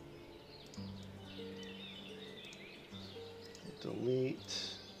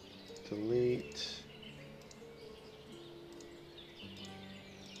 Delete, delete.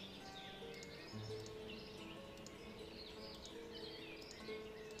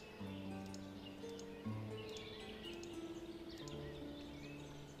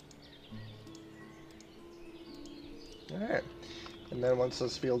 Alright, and then once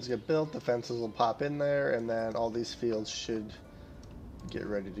those fields get built, the fences will pop in there, and then all these fields should get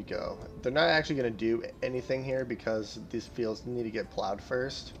ready to go. They're not actually going to do anything here because these fields need to get plowed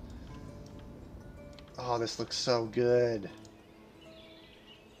first. Oh, this looks so good.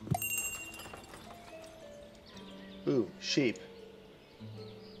 Ooh, sheep.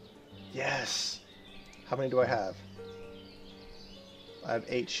 Yes! How many do I have? I have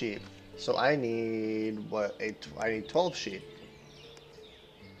 8 sheep. So I need, what, I need 12 sheep.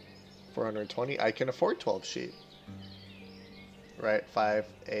 420? I can afford 12 sheep. Right, 5,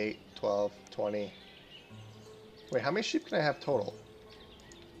 8, 12, 20. Wait, how many sheep can I have total?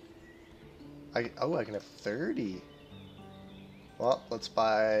 I can have 30. Well, let's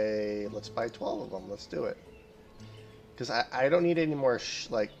buy 12 of them. Let's do it. Because I don't need any more,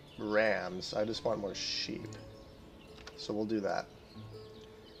 like, rams. I just want more sheep. So we'll do that.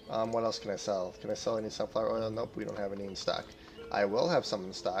 What else can I sell? Can I sell any sunflower oil? Nope, we don't have any in stock. I will have some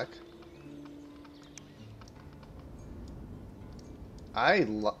in stock.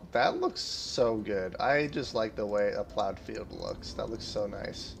 That looks so good. I just like the way a plowed field looks. That looks so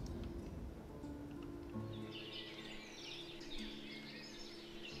nice.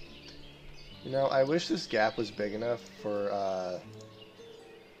 You know, I wish this gap was big enough for,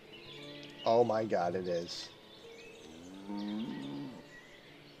 oh my god, it is.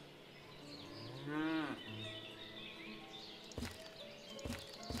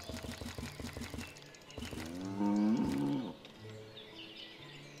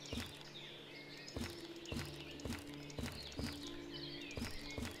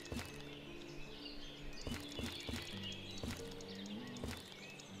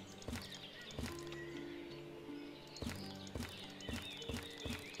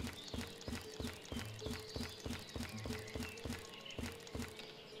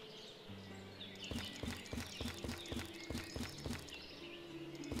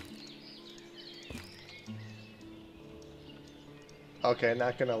 Okay,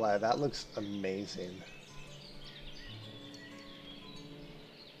 not gonna lie, that looks amazing.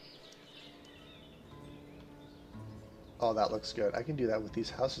 Oh, that looks good. I can do that with these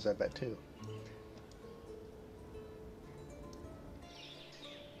houses, I bet, too.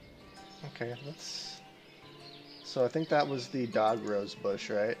 Okay, let's... So I think that was the dog rose bush,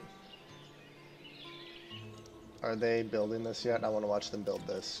 right? Are they building this yet? I want to watch them build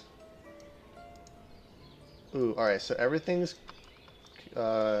this. Ooh, alright, so everything's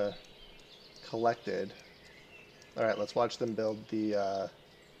collected. Alright, let's watch them build the,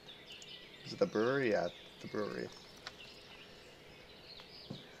 is it the brewery? Yeah, the brewery.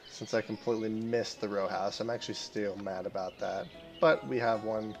 Since I completely missed the row house, I'm actually still mad about that. But we have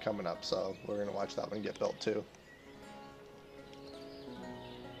one coming up, so we're going to watch that one get built too.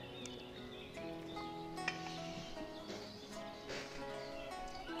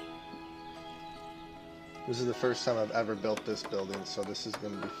 This is the first time I've ever built this building, so this is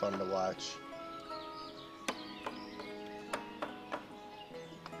going to be fun to watch.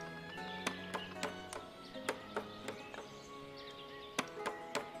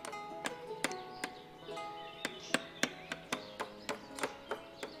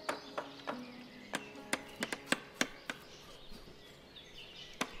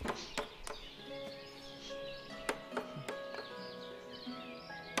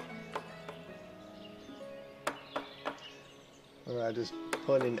 I just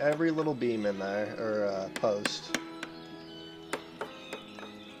put in every little beam in there, or post.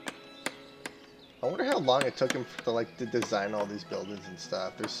 I wonder how long it took him to design all these buildings and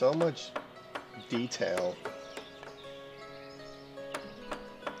stuff. There's so much detail.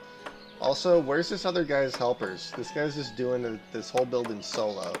 Also, where's this other guy's helpers? This guy's just doing this whole building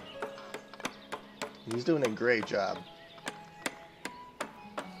solo. He's doing a great job.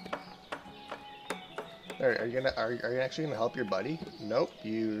 Are you actually gonna help your buddy? Nope,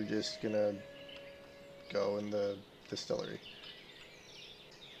 you're just gonna go in the distillery.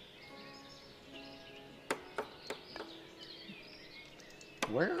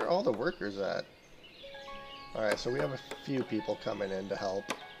 Where are all the workers at? Alright, so we have a few people coming in to help.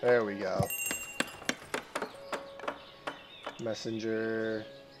 There we go. Messenger.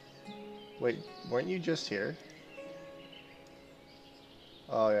 Wait, weren't you just here?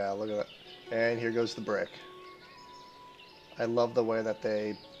 Oh yeah, look at that. And here goes the brick. I love the way that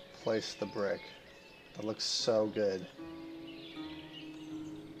they place the brick. That looks so good.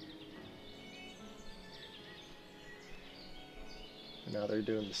 And now they're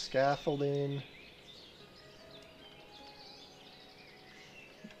doing the scaffolding.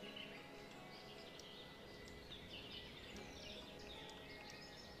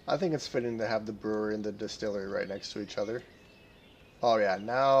 I think it's fitting to have the brewery and the distillery right next to each other. Oh yeah,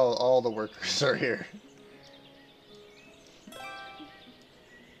 now all the workers are here.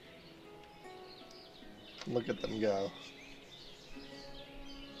 Look at them go.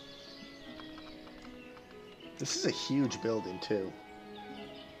 This is a huge building too.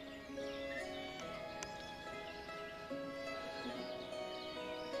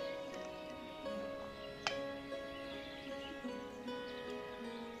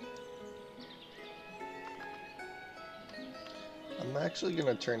 I'm actually going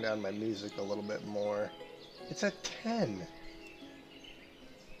to turn down my music a little bit more. It's at 10.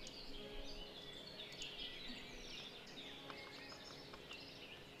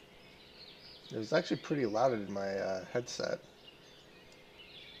 It was actually pretty loud in my headset.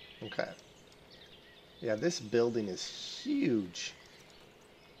 Okay. Yeah, this building is huge.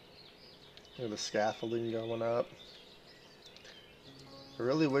 Look at the scaffolding going up. I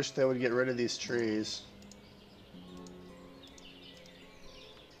really wish they would get rid of these trees.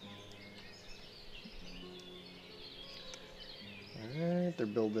 Alright, they're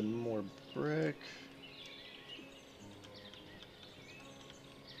building more brick.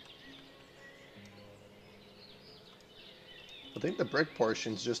 I think the brick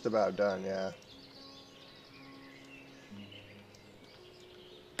portion's just about done, yeah.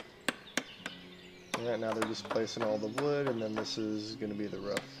 Alright, now they're just placing all the wood, and then this is going to be the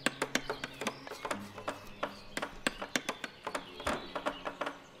roof.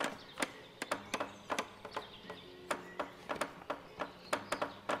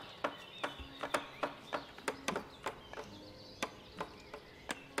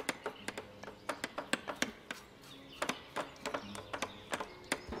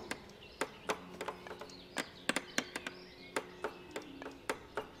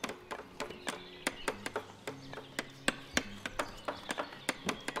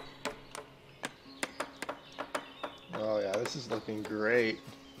 Oh yeah, this is looking great.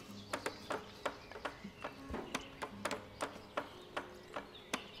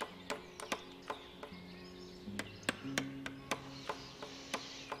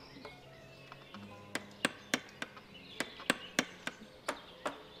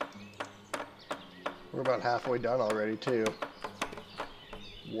 We're about halfway done already too.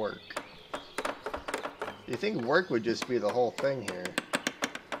 Work. You think work would just be the whole thing here?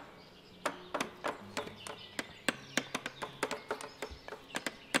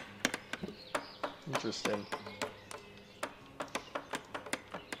 Interesting.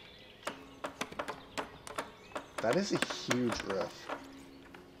 That is a huge roof.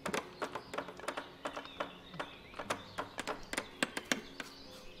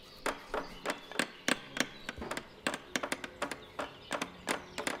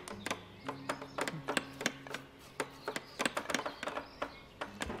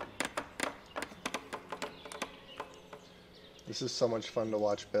 This is so much fun to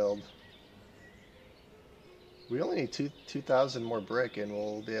watch build. We only need 2,000 more brick and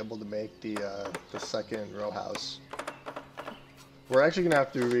we'll be able to make the second row house. We're actually going to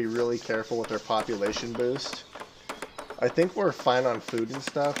have to be really careful with our population boost. I think we're fine on food and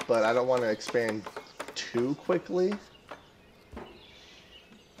stuff, but I don't want to expand too quickly.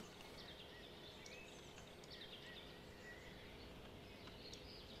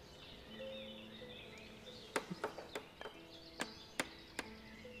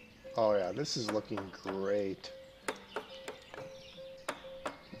 Oh yeah, this is looking great.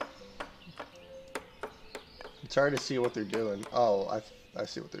 It's hard to see what they're doing. Oh, I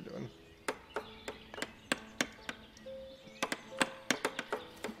see what they're doing.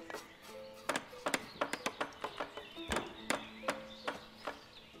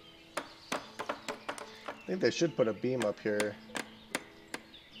 I think they should put a beam up here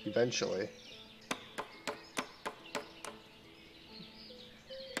eventually.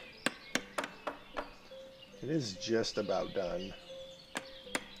 It is just about done.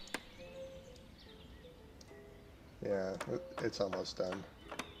 Yeah, it's almost done.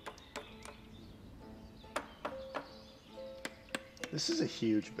 This is a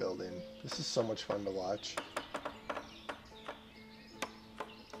huge building. This is so much fun to watch.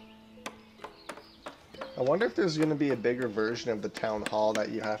 I wonder if there's going to be a bigger version of the town hall that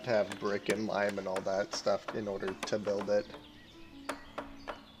you have to have brick and lime and all that stuff in order to build it.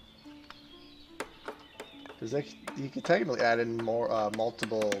 Because you could technically add in more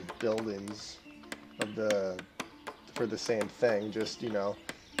multiple buildings of for the same thing. Just, you know,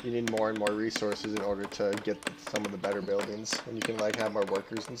 you need more and more resources in order to get some of the better buildings, and you can like have more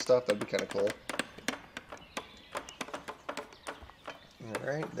workers and stuff. That'd be kind of cool. All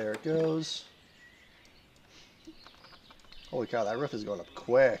right, there it goes. Holy cow, that roof is going up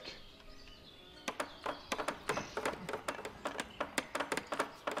quick.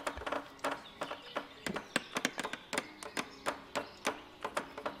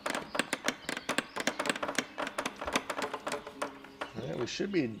 We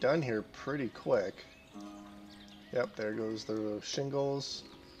should be done here pretty quick. Yep, there goes the shingles.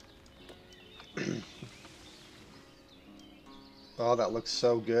 Oh, that looks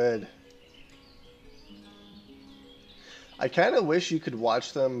so good. I kind of wish you could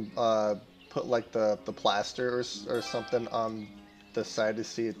watch them put like the plaster or something on the side to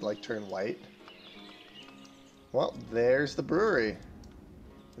see it like turn white. Well, there's the brewery.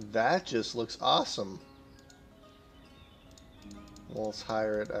 That just looks awesome. Well, let's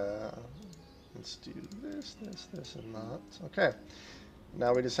hire it. Let's do this, and that. Okay.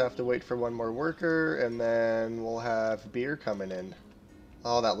 Now we just have to wait for one more worker, and then we'll have beer coming in.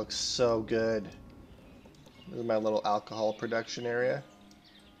 Oh, that looks so good. This is my little alcohol production area.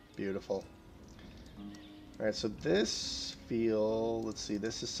 Beautiful. Alright, so this field, let's see,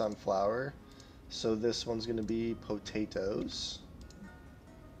 this is sunflower. So this one's going to be potatoes.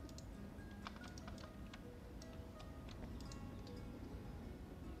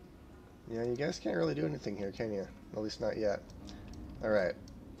 Yeah, you guys can't really do anything here, can you? At least not yet. Alright.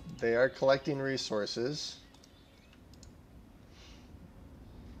 They are collecting resources.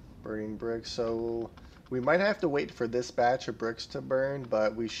 Burning bricks, so we might have to wait for this batch of bricks to burn,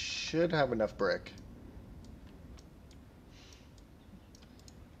 but we should have enough brick.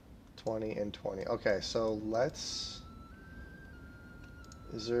 20 and 20. Okay, so let's...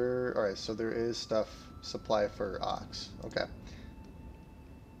 Is there... Alright, so there is supply for ox. Okay.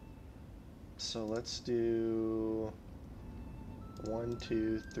 So let's do 1,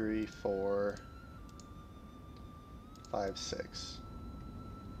 2, 3, 4, 5, 6.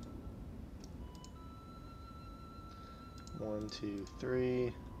 1, 2,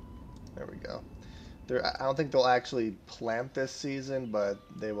 3. There we go. I don't think they'll actually plant this season, but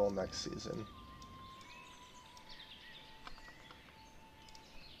they will next season.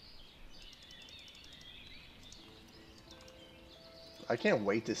 I can't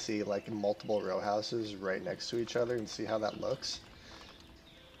wait to see like multiple row houses right next to each other and see how that looks.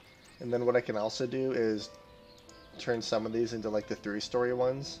 And then what I can also do is turn some of these into like the 3-story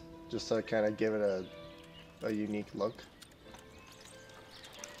ones, just to kind of give it a unique look.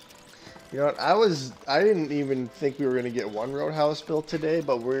 You know what, I didn't even think we were going to get 1 row house built today,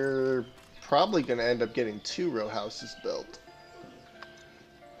 but we're probably going to end up getting 2 row houses built.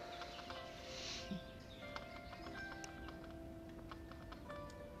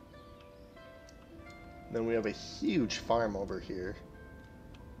 Then we have a huge farm over here.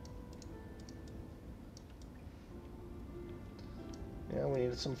 Yeah, we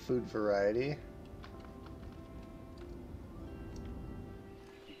needed some food variety.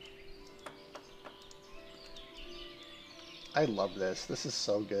 I love this. This is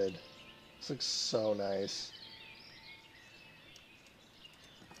so good. This looks so nice.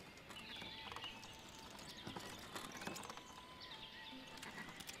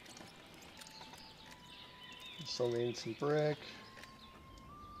 Still need some brick.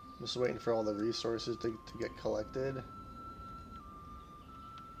 I'm just waiting for all the resources to get collected.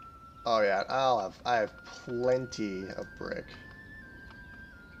 Oh yeah, I have plenty of brick.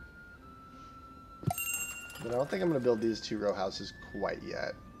 But I don't think I'm going to build these 2 row houses quite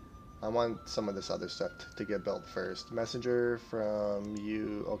yet. I want some of this other stuff to get built first. Messenger from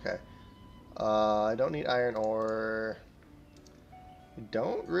you. Okay. I don't need iron ore. I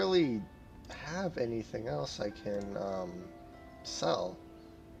don't really have anything else I can sell.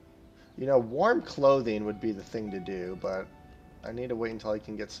 You know, warm clothing would be the thing to do, but I need to wait until I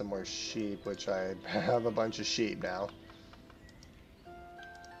can get some more sheep, which I have a bunch of sheep now.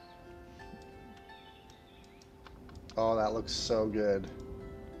 Oh, that looks so good.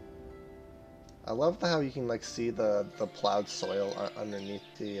 I love how you can like see the plowed soil underneath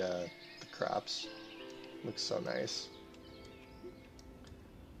the crops. Looks so nice.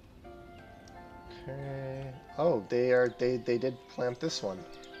 Okay. Oh, they did plant this one.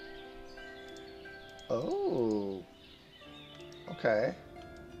 Oh. Okay.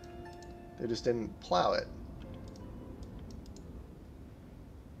 They just didn't plow it.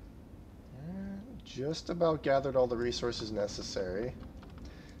 Just about gathered all the resources necessary.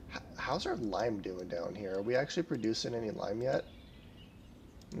 How's our lime doing down here? Are we actually producing any lime yet?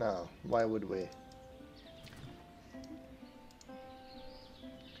 No. Why would we?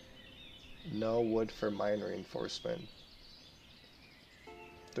 No wood for mine reinforcement.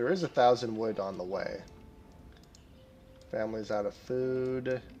 There is 1,000 wood on the way. Family's out of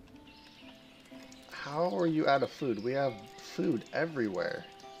food. How are you out of food? We have food everywhere.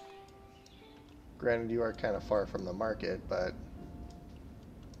 Granted, you are kind of far from the market, but...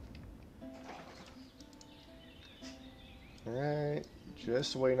 Alright,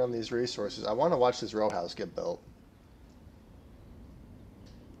 just waiting on these resources. I want to watch this row house get built.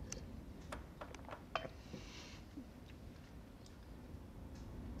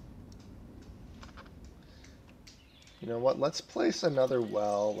 You know what? Let's place another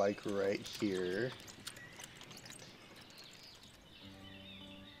well, like, right here.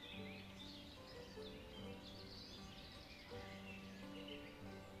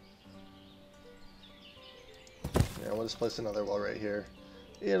 Yeah, we'll just place another well right here.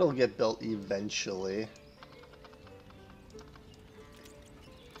 It'll get built eventually.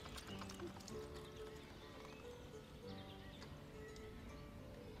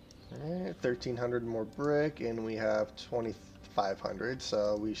 Alright, 1,300 more brick, and we have 2,500,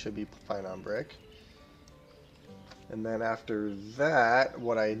 so we should be fine on brick. And then after that,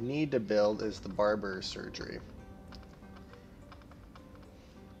 what I need to build is the barber surgery.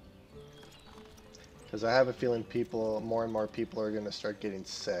 Because I have a feeling more and more people are going to start getting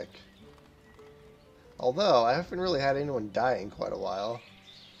sick. Although, I haven't really had anyone die in quite a while.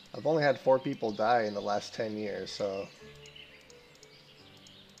 I've only had 4 people die in the last 10 years, so...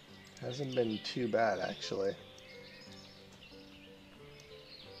 Hasn't been too bad, actually.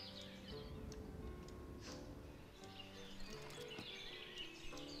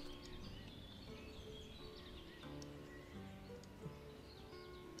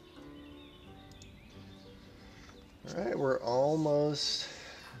 Alright, we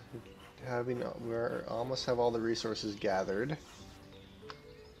almost have all the resources gathered.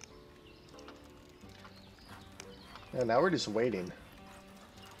 And now we're just waiting.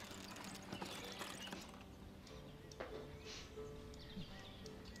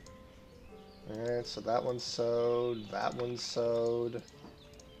 Alright, so that one's sowed, that one's sowed.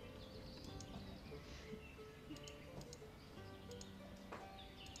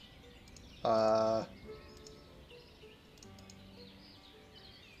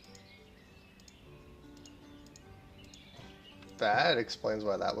 That explains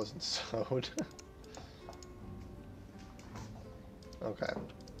why that wasn't sowed. Okay.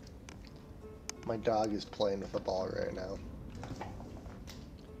 My dog is playing with the ball right now.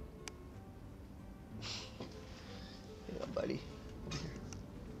 Yeah, buddy.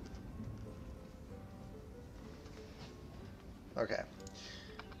 Okay.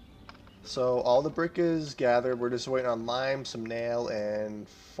 So all the brick is gathered. We're just waiting on lime, some nail, and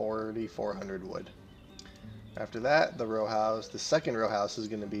 4,400 wood. After that, the second row house is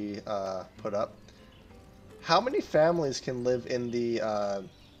going to be put up. How many families can live in the...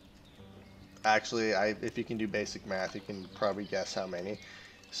 Actually, if you can do basic math, you can probably guess how many.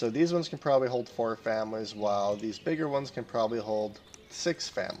 So these ones can probably hold 4 families, while these bigger ones can probably hold 6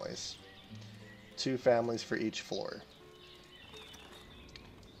 families. 2 families for each floor.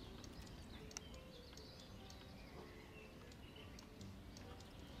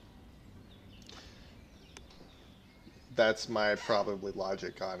 That's my probably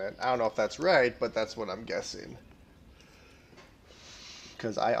logic on it. I don't know if that's right, but that's what I'm guessing.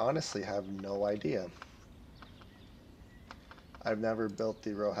 Because I honestly have no idea. I've never built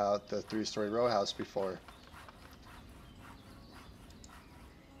the 3-story row house before.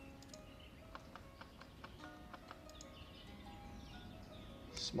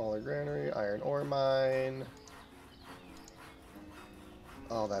 Smaller granary, iron ore mine.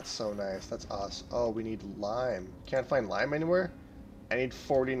 Oh, that's so nice. That's awesome. Oh, we need lime. Can't find lime anywhere? I need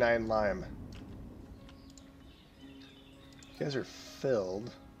 49 lime. You guys are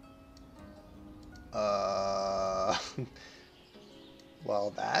filled. Well,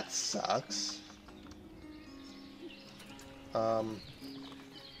 that sucks. Can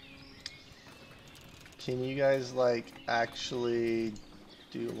you guys, like, actually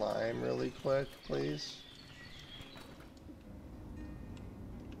do lime really quick, please?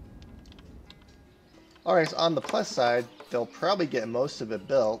 Alright, so on the plus side, they'll probably get most of it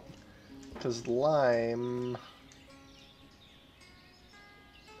built, because lime...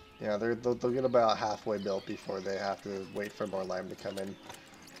 Yeah, they'll get about halfway built before they have to wait for more lime to come in.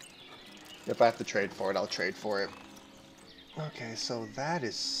 If I have to trade for it, I'll trade for it. Okay, so that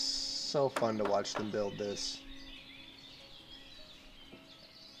is so fun to watch them build this.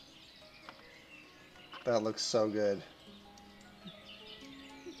 That looks so good.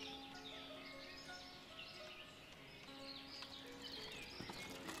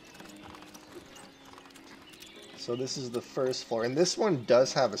 So this is the first floor, and this one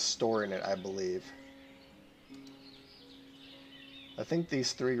does have a store in it, I believe. I think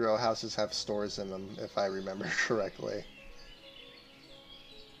these 3-row houses have stores in them, if I remember correctly.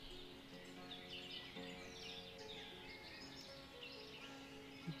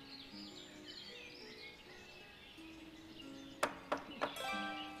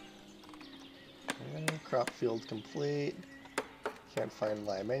 Crop field complete. Can't find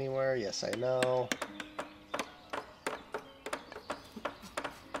lime anywhere. Yes, I know.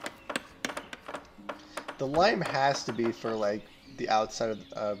 The lime has to be for, like, the outside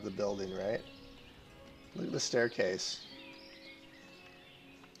of the building, right? Look at the staircase.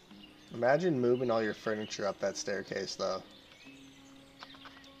 Imagine moving all your furniture up that staircase, though.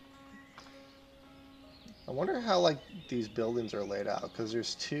 I wonder how, like, these buildings are laid out, because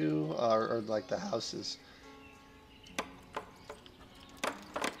there's two, or like the houses.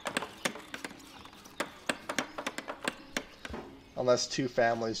 Unless two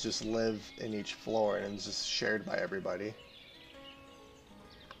families just live in each floor and it's just shared by everybody.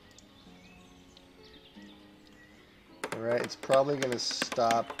 Alright, it's probably going to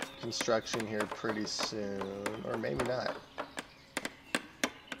stop construction here pretty soon, or maybe not.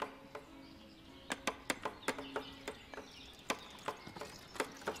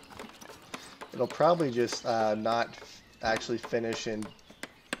 It'll probably just not actually finish and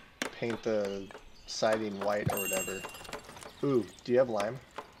paint the siding white or whatever. Ooh, do you have lime?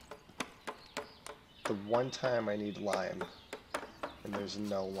 The one time I need lime, and there's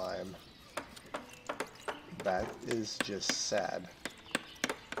no lime. That is just sad.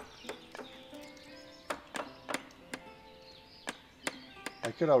 I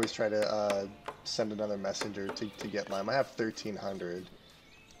could always try to send another messenger to get lime. I have 1,300.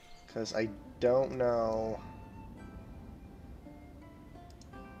 Because I don't know...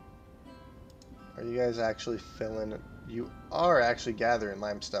 Are you guys actually filling... You are actually gathering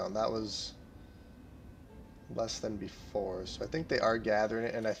limestone. That was less than before. So I think they are gathering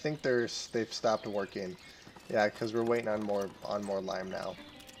it, and I think they've stopped working. Yeah, because we're waiting on more lime now.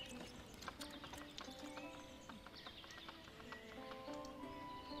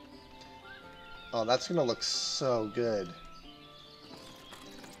 Oh, that's gonna look so good.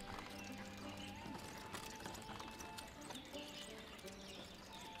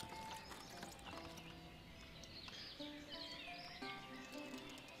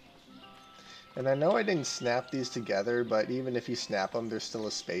 And I know I didn't snap these together, but even if you snap them, there's still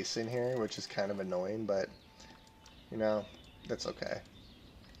a space in here, which is kind of annoying, but, you know, that's okay.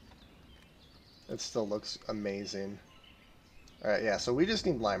 It still looks amazing. Alright, yeah, so we just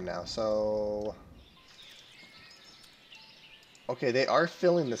need lime now, so... Okay, they are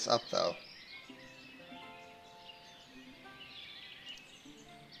filling this up, though.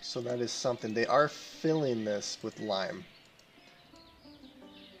 So that is something. They are filling this with lime.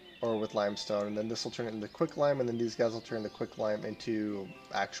 Or with limestone, and then this will turn it into quick lime, and then these guys will turn the quick lime into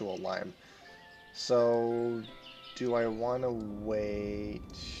actual lime. So, do I want to wait?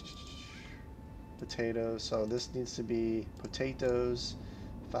 Potatoes. So this needs to be potatoes,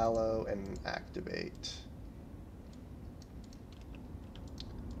 fallow, and activate.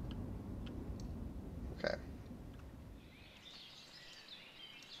 Okay.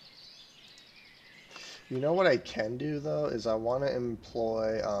 You know what I can do, though, is I want to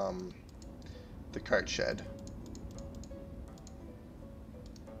employ the cart shed.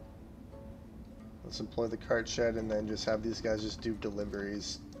 Let's employ the cart shed and then just have these guys just do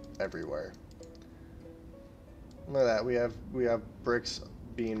deliveries everywhere. Look at that, we have bricks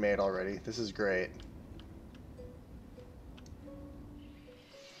being made already. This is great.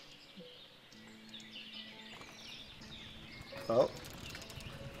 Oh.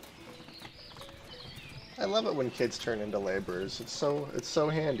 I love it when kids turn into laborers. It's so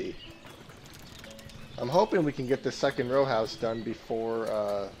handy. I'm hoping we can get the second row house done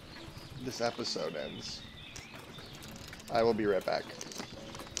before this episode ends. I will be right back.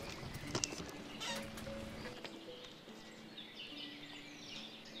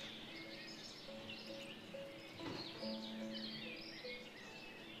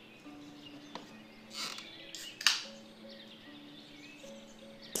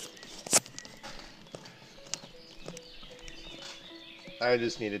 I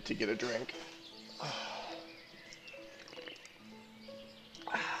just needed to get a drink.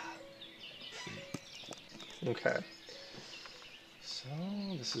 Okay. So,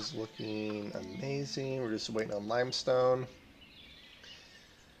 this is looking amazing. We're just waiting on limestone.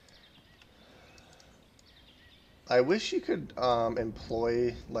 I wish you could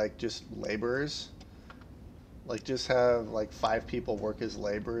employ, like, just laborers. Like, just have, like, 5 people work as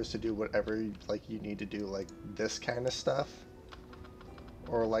laborers to do whatever, like, you need to do, like, this kind of stuff.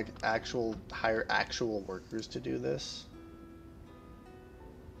 Or, like, hire actual workers to do this.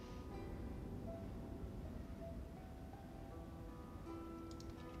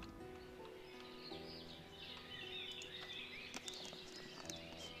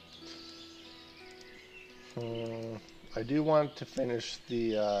 I do want to finish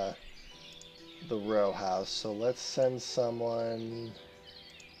the row house, so let's send someone.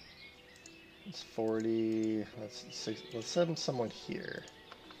 It's 40. Let's send someone here.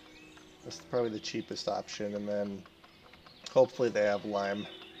 That's probably the cheapest option, and then hopefully they have lime.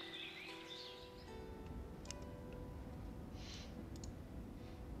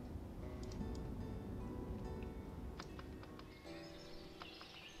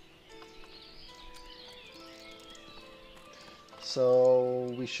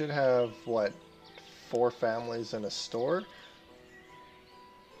 So we should have, what, 4 families in a store?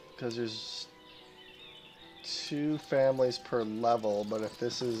 Because there's 2 families per level, but if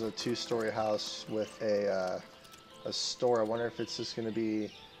this is a 2-story house with a store, I wonder if it's just going to be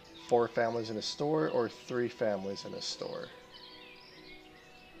 4 families in a store or 3 families in a store.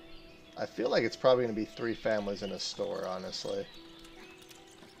 I feel like it's probably going to be 3 families in a store, honestly.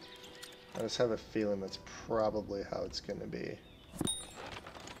 I just have a feeling that's probably how it's going to be.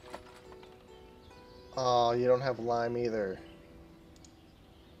 Oh, you don't have lime either.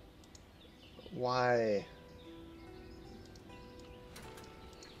 Why?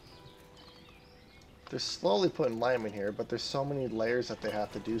 They're slowly putting lime in here, but there's so many layers that they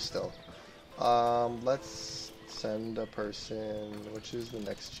have to do still. Let's send a person, which is the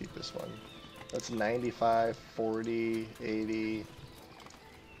next cheapest one. That's 95, 40, 80.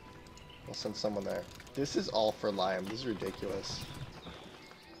 We'll send someone there. This is all for lime. This is ridiculous.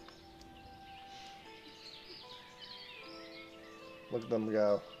 Look at them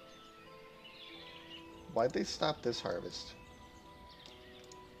go. Why'd they stop this harvest?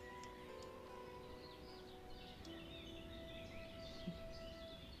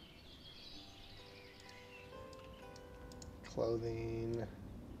 Clothing.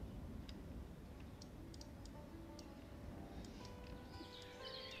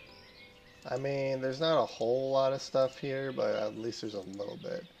 I mean, there's not a whole lot of stuff here, but at least there's a little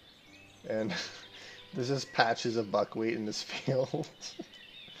bit. And there's just patches of buckwheat in this field.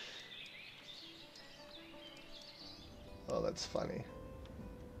 Oh, that's funny.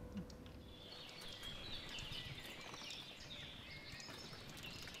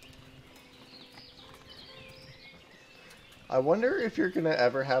 I wonder if you're gonna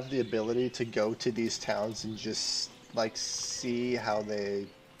ever have the ability to go to these towns and just, like, see how they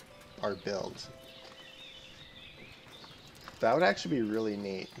are built. That would actually be really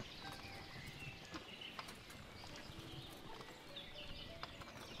neat.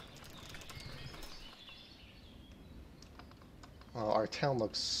 Oh, our town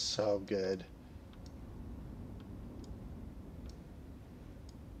looks so good.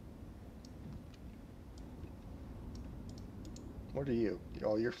 What are you?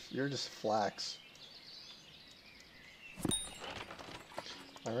 Oh, you're just flax.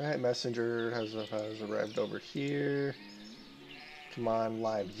 All right, messenger has arrived over here. Come on,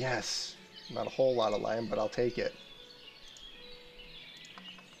 lime. Yes, not a whole lot of lime, but I'll take it.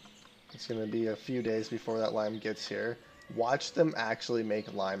 It's gonna be a few days before that lime gets here. Watch them actually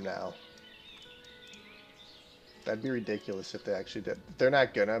make lime now. That'd be ridiculous if they actually did. They're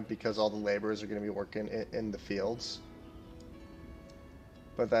not gonna, because all the laborers are gonna be working in the fields.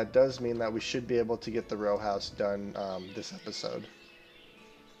 But that does mean that we should be able to get the row house done this episode.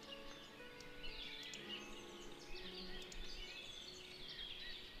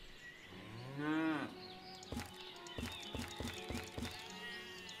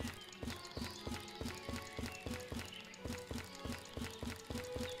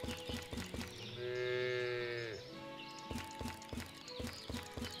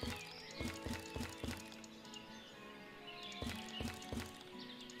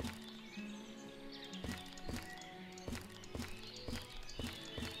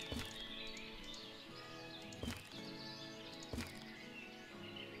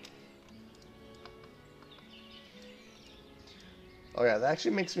 Oh yeah, that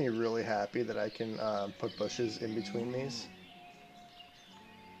actually makes me really happy that I can put bushes in between these.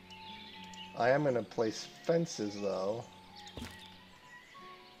 I am going to place fences though,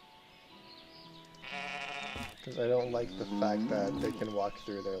 because I don't like the fact that they can walk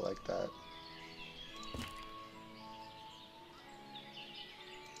through there like that.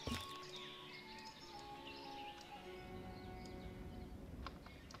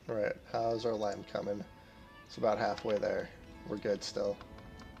 Alright, how's our lime coming? It's about halfway there. We're good still.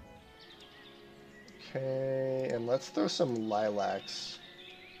 Okay, and let's throw some lilacs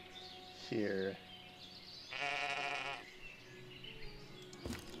here.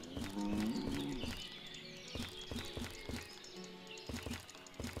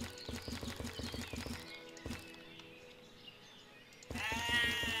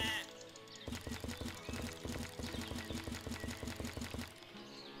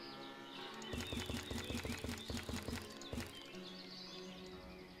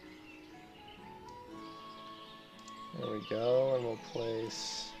 There we go, and we'll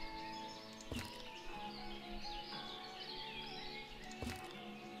place...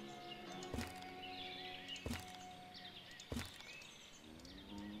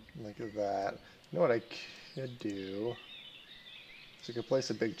 Look at that. You know what I could do? Is I could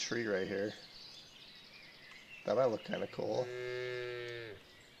place a big tree right here. That might look kind of cool.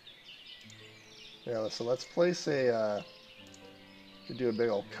 Yeah, so let's place a, could do a big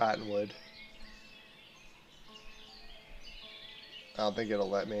old cottonwood. I don't think it'll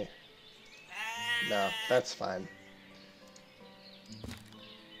let me. No, that's fine.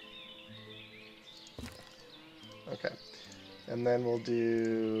 Okay. And then we'll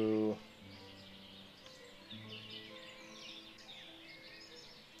do...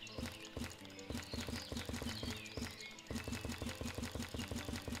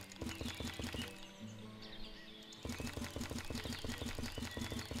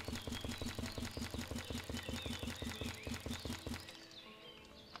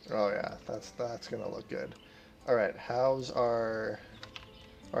 Oh yeah, that's gonna look good. Alright, how's our...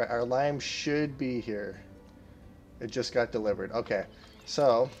 Alright, our lime should be here. It just got delivered. Okay,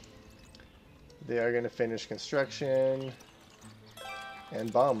 so they are gonna finish construction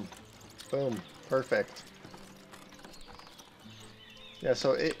and boom, perfect. Yeah,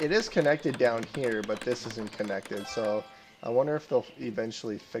 so it is connected down here, but this isn't connected, so I wonder if they'll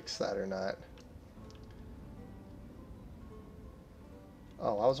eventually fix that or not.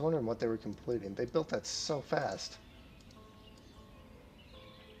 Oh, I was wondering what they were completing. They built that so fast.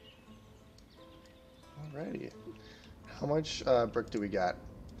 Alrighty. How much brick do we got?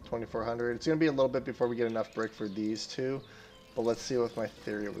 2,400. It's going to be a little bit before we get enough brick for these two, but let's see if my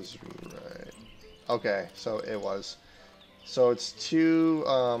theory was right. Okay, so it was. So it's 2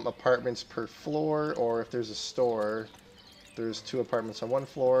 apartments per floor, or if there's a store, there's 2 apartments on one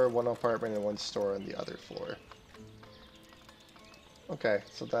floor, 1 apartment, and 1 store on the other floor. Okay,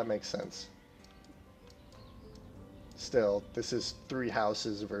 so that makes sense. Still, this is 3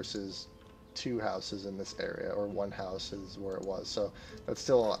 houses versus 2 houses in this area, or 1 house is where it was. So that's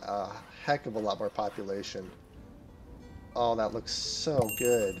still a heck of a lot more population. Oh, that looks so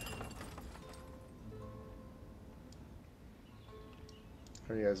good.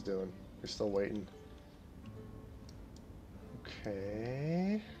 How are you guys doing? You're still waiting.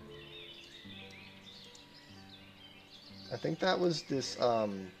 Okay. I think that was this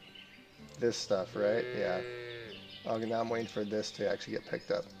this stuff, right? Yeah. Okay, now I'm waiting for this to actually get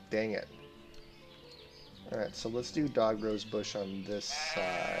picked up. Dang it. Alright, so let's do dog rose bush on this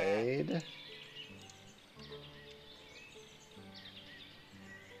side.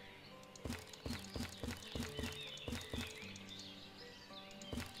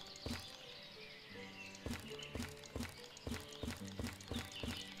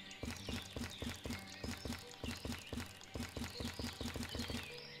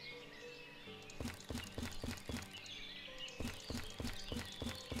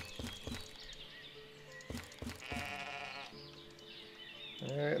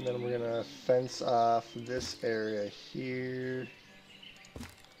 Alright, and then we're gonna fence off this area here.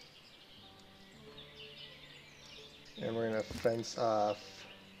 And we're gonna fence off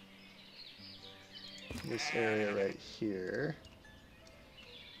this area right here.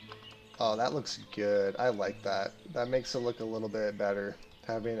 Oh, that looks good. I like that. That makes it look a little bit better,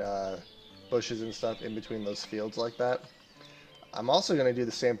 having bushes and stuff in between those fields like that. I'm also gonna do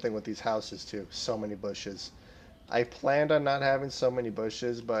the same thing with these houses too. So many bushes. I planned on not having so many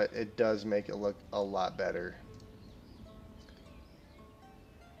bushes, but it does make it look a lot better.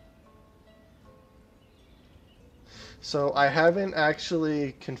 So I haven't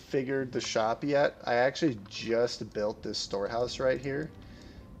actually configured the shop yet. I actually just built this storehouse right here.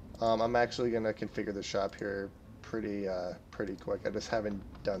 I'm actually gonna configure the shop here pretty quick. I just haven't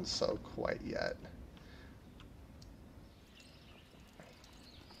done so quite yet.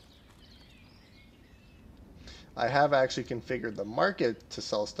 I have actually configured the market to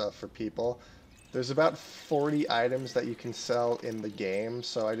sell stuff for people. There's about 40 items that you can sell in the game,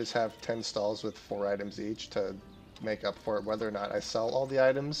 so I just have 10 stalls with 4 items each to make up for it, whether or not I sell all the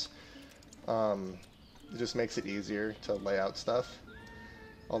items. It just makes it easier to lay out stuff.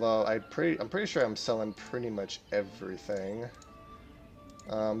 Although I'm pretty sure I'm selling pretty much everything.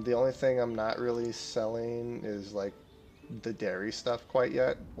 The only thing I'm not really selling is like the dairy stuff quite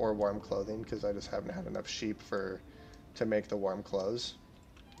yet, or warm clothing, because I just haven't had enough sheep to make the warm clothes.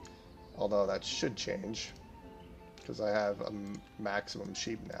 Although that should change, because I have a maximum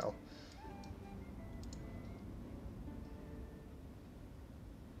sheep now.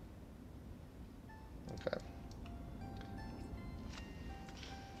 Okay.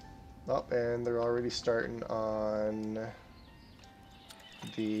 Oh, and they're already starting on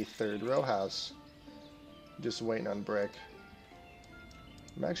the 3rd row house. Just waiting on brick.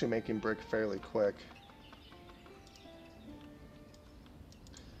 I'm actually making brick fairly quick.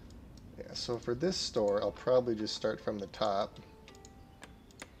 Yeah, so for this store, I'll probably just start from the top.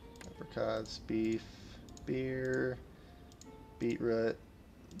 Apricots, beef, beer, beetroot,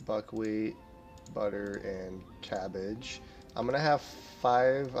 buckwheat, butter, and cabbage. I'm going to have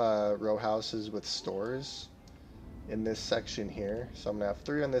 5 row houses with stores in this section here. So I'm going to have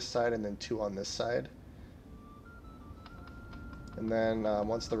 3 on this side and then 2 on this side. And then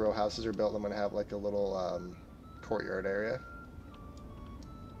once the row houses are built, I'm going to have like a little courtyard area.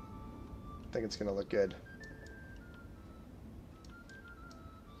 I think it's going to look good.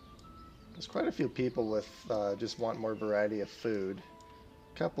 There's quite a few people with just want more variety of food.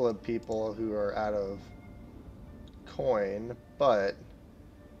 A couple of people who are out of coin, but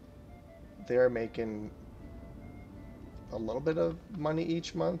they're making a little bit of money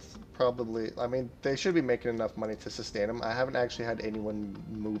each month. Probably, I mean, they should be making enough money to sustain them. I haven't actually had anyone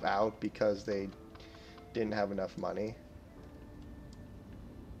move out because they didn't have enough money.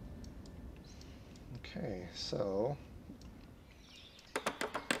 Okay, so...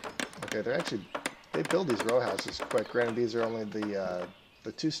 Okay, they build these row houses quick. Granted, these are only the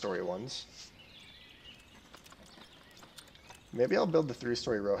 2-story ones. Maybe I'll build the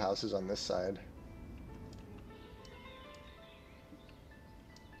 3-story row houses on this side.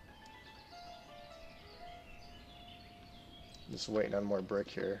 Just waiting on more brick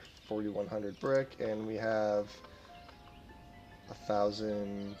here. 4,100 brick, and we have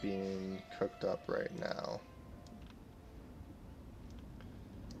 1,000 being cooked up right now.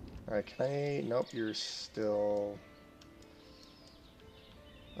 Alright, can I... Nope, you're still...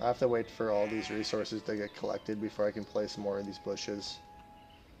 I have to wait for all these resources to get collected before I can place more of these bushes.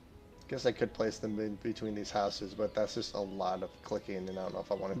 Guess I could place them in between these houses, but that's just a lot of clicking, and I don't know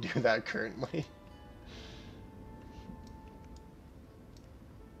if I want to do that currently.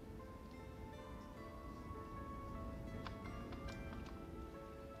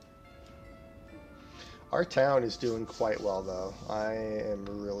 Our town is doing quite well, though. I am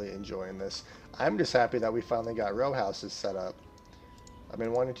really enjoying this. I'm just happy that we finally got row houses set up. I've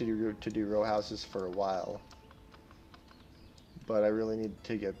been wanting to do row houses for a while, but I really need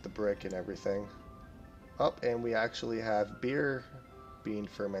to get the brick and everything. Oh, and we actually have beer being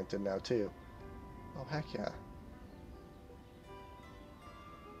fermented now, too. Oh, heck yeah.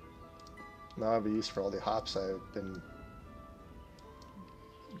 Now I have a use for all the hops I've been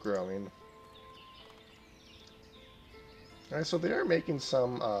growing. Alright, so they are making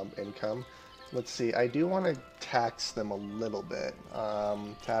some income. Let's see, I do want to tax them a little bit.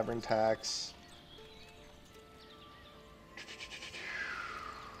 Tavern tax.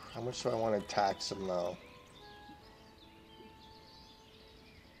 How much do I want to tax them, though?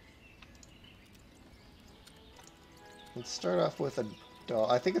 Let's start off with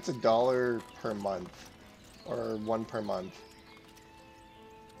I think it's $1 per month. Or 1 per month.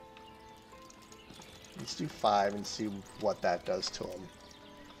 Let's do 5 and see what that does to them.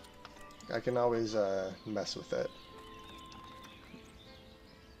 I can always mess with it.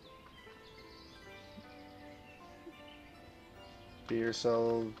 Beer,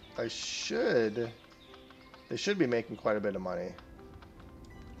 so they should be making quite a bit of money.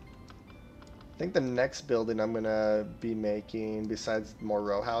 I think the next building I'm gonna be making, besides more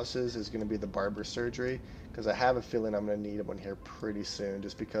row houses, is gonna be the barber surgery, because I have a feeling I'm going to need one here pretty soon,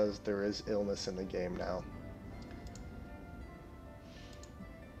 just because there is illness in the game now.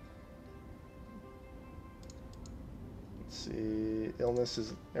 see.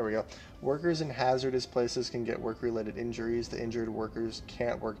 Illnesses. There we go. Workers in hazardous places can get work-related injuries. The injured workers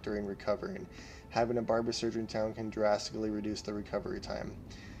can't work during recovering. Having a barber surgery in town can drastically reduce the recovery time.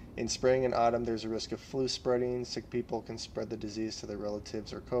 In spring and autumn, there's a risk of flu spreading. Sick people can spread the disease to their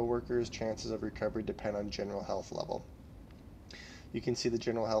relatives or co-workers. Chances of recovery depend on general health level. You can see the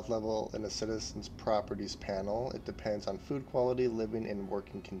general health level in a citizen's properties panel. It depends on food quality, living, and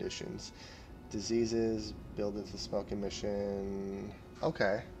working conditions. Diseases, build into smoke emission.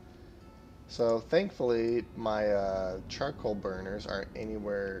 Okay. So thankfully, my charcoal burners aren't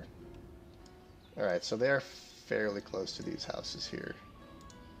anywhere. Alright, so they are fairly close to these houses here.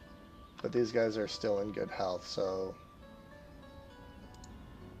 But these guys are still in good health, so...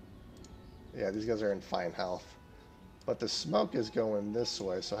 yeah, these guys are in fine health. But the smoke is going this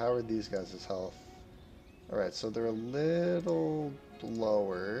way, so how are these guys' health? Alright, so they're a little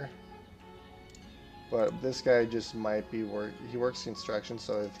lower. But this guy just might be he works construction,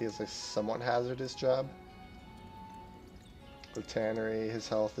 so if he has a somewhat hazardous job. The tannery, his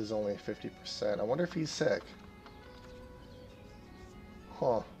health is only 50%. I wonder if he's sick.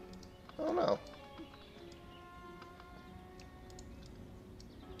 Huh. I don't know.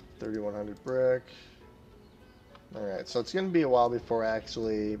 3,100 brick. Alright, so it's going to be a while before I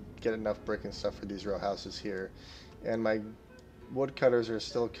actually get enough brick and stuff for these row houses here. And my woodcutters are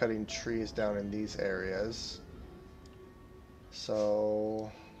still cutting trees down in these areas.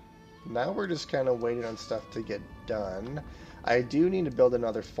 So now we're just kind of waiting on stuff to get done. I do need to build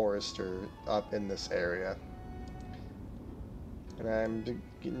another forester up in this area. And I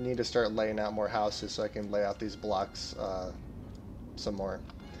need to start laying out more houses so I can lay out these blocks some more.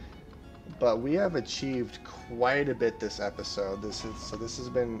 But we have achieved quite a bit this episode. This has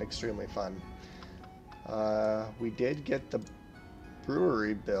been extremely fun. We did get the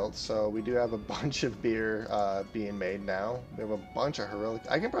brewery built, so we do have a bunch of beer being made now. We have a bunch of Heroica.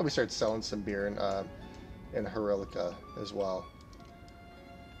 I can probably start selling some beer in Heroica as well.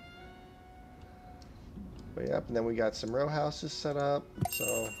 But yep, and then we got some row houses set up,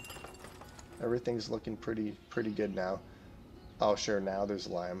 so everything's looking pretty good now. Oh sure, now there's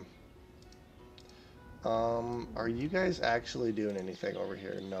lime. Are you guys actually doing anything over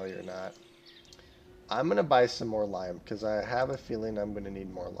here? No, you're not. I'm gonna buy some more lime because I have a feeling I'm gonna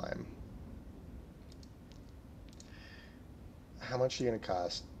need more lime. How much are you gonna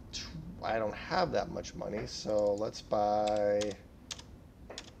cost? I don't have that much money, so let's buy.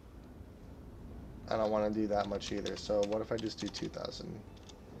 I don't want to do that much either. So what if I just do 2,000?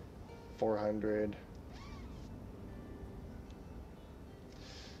 400.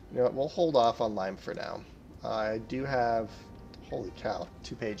 You know what? We'll hold off on lime for now. I do have. Holy cow!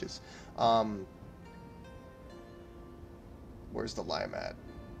 2 pages. Where's the lime at?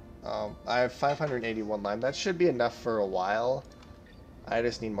 I have 581 lime. That should be enough for a while. I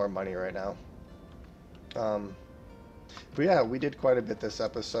just need more money right now. But yeah, we did quite a bit this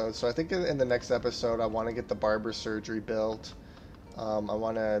episode. So I think in the next episode, I want to get the barber surgery built. I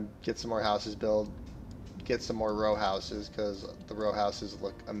want to get some more houses built. Get some more row houses because the row houses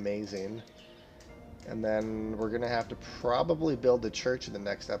look amazing. And then we're going to have to probably build a church in the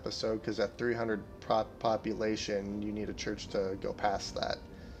next episode because at 300 population, you need a church to go past that.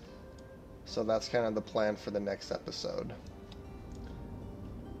 So that's kind of the plan for the next episode.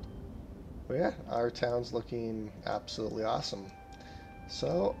 But yeah, our town's looking absolutely awesome.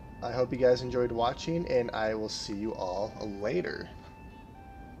 So I hope you guys enjoyed watching, and I will see you all later.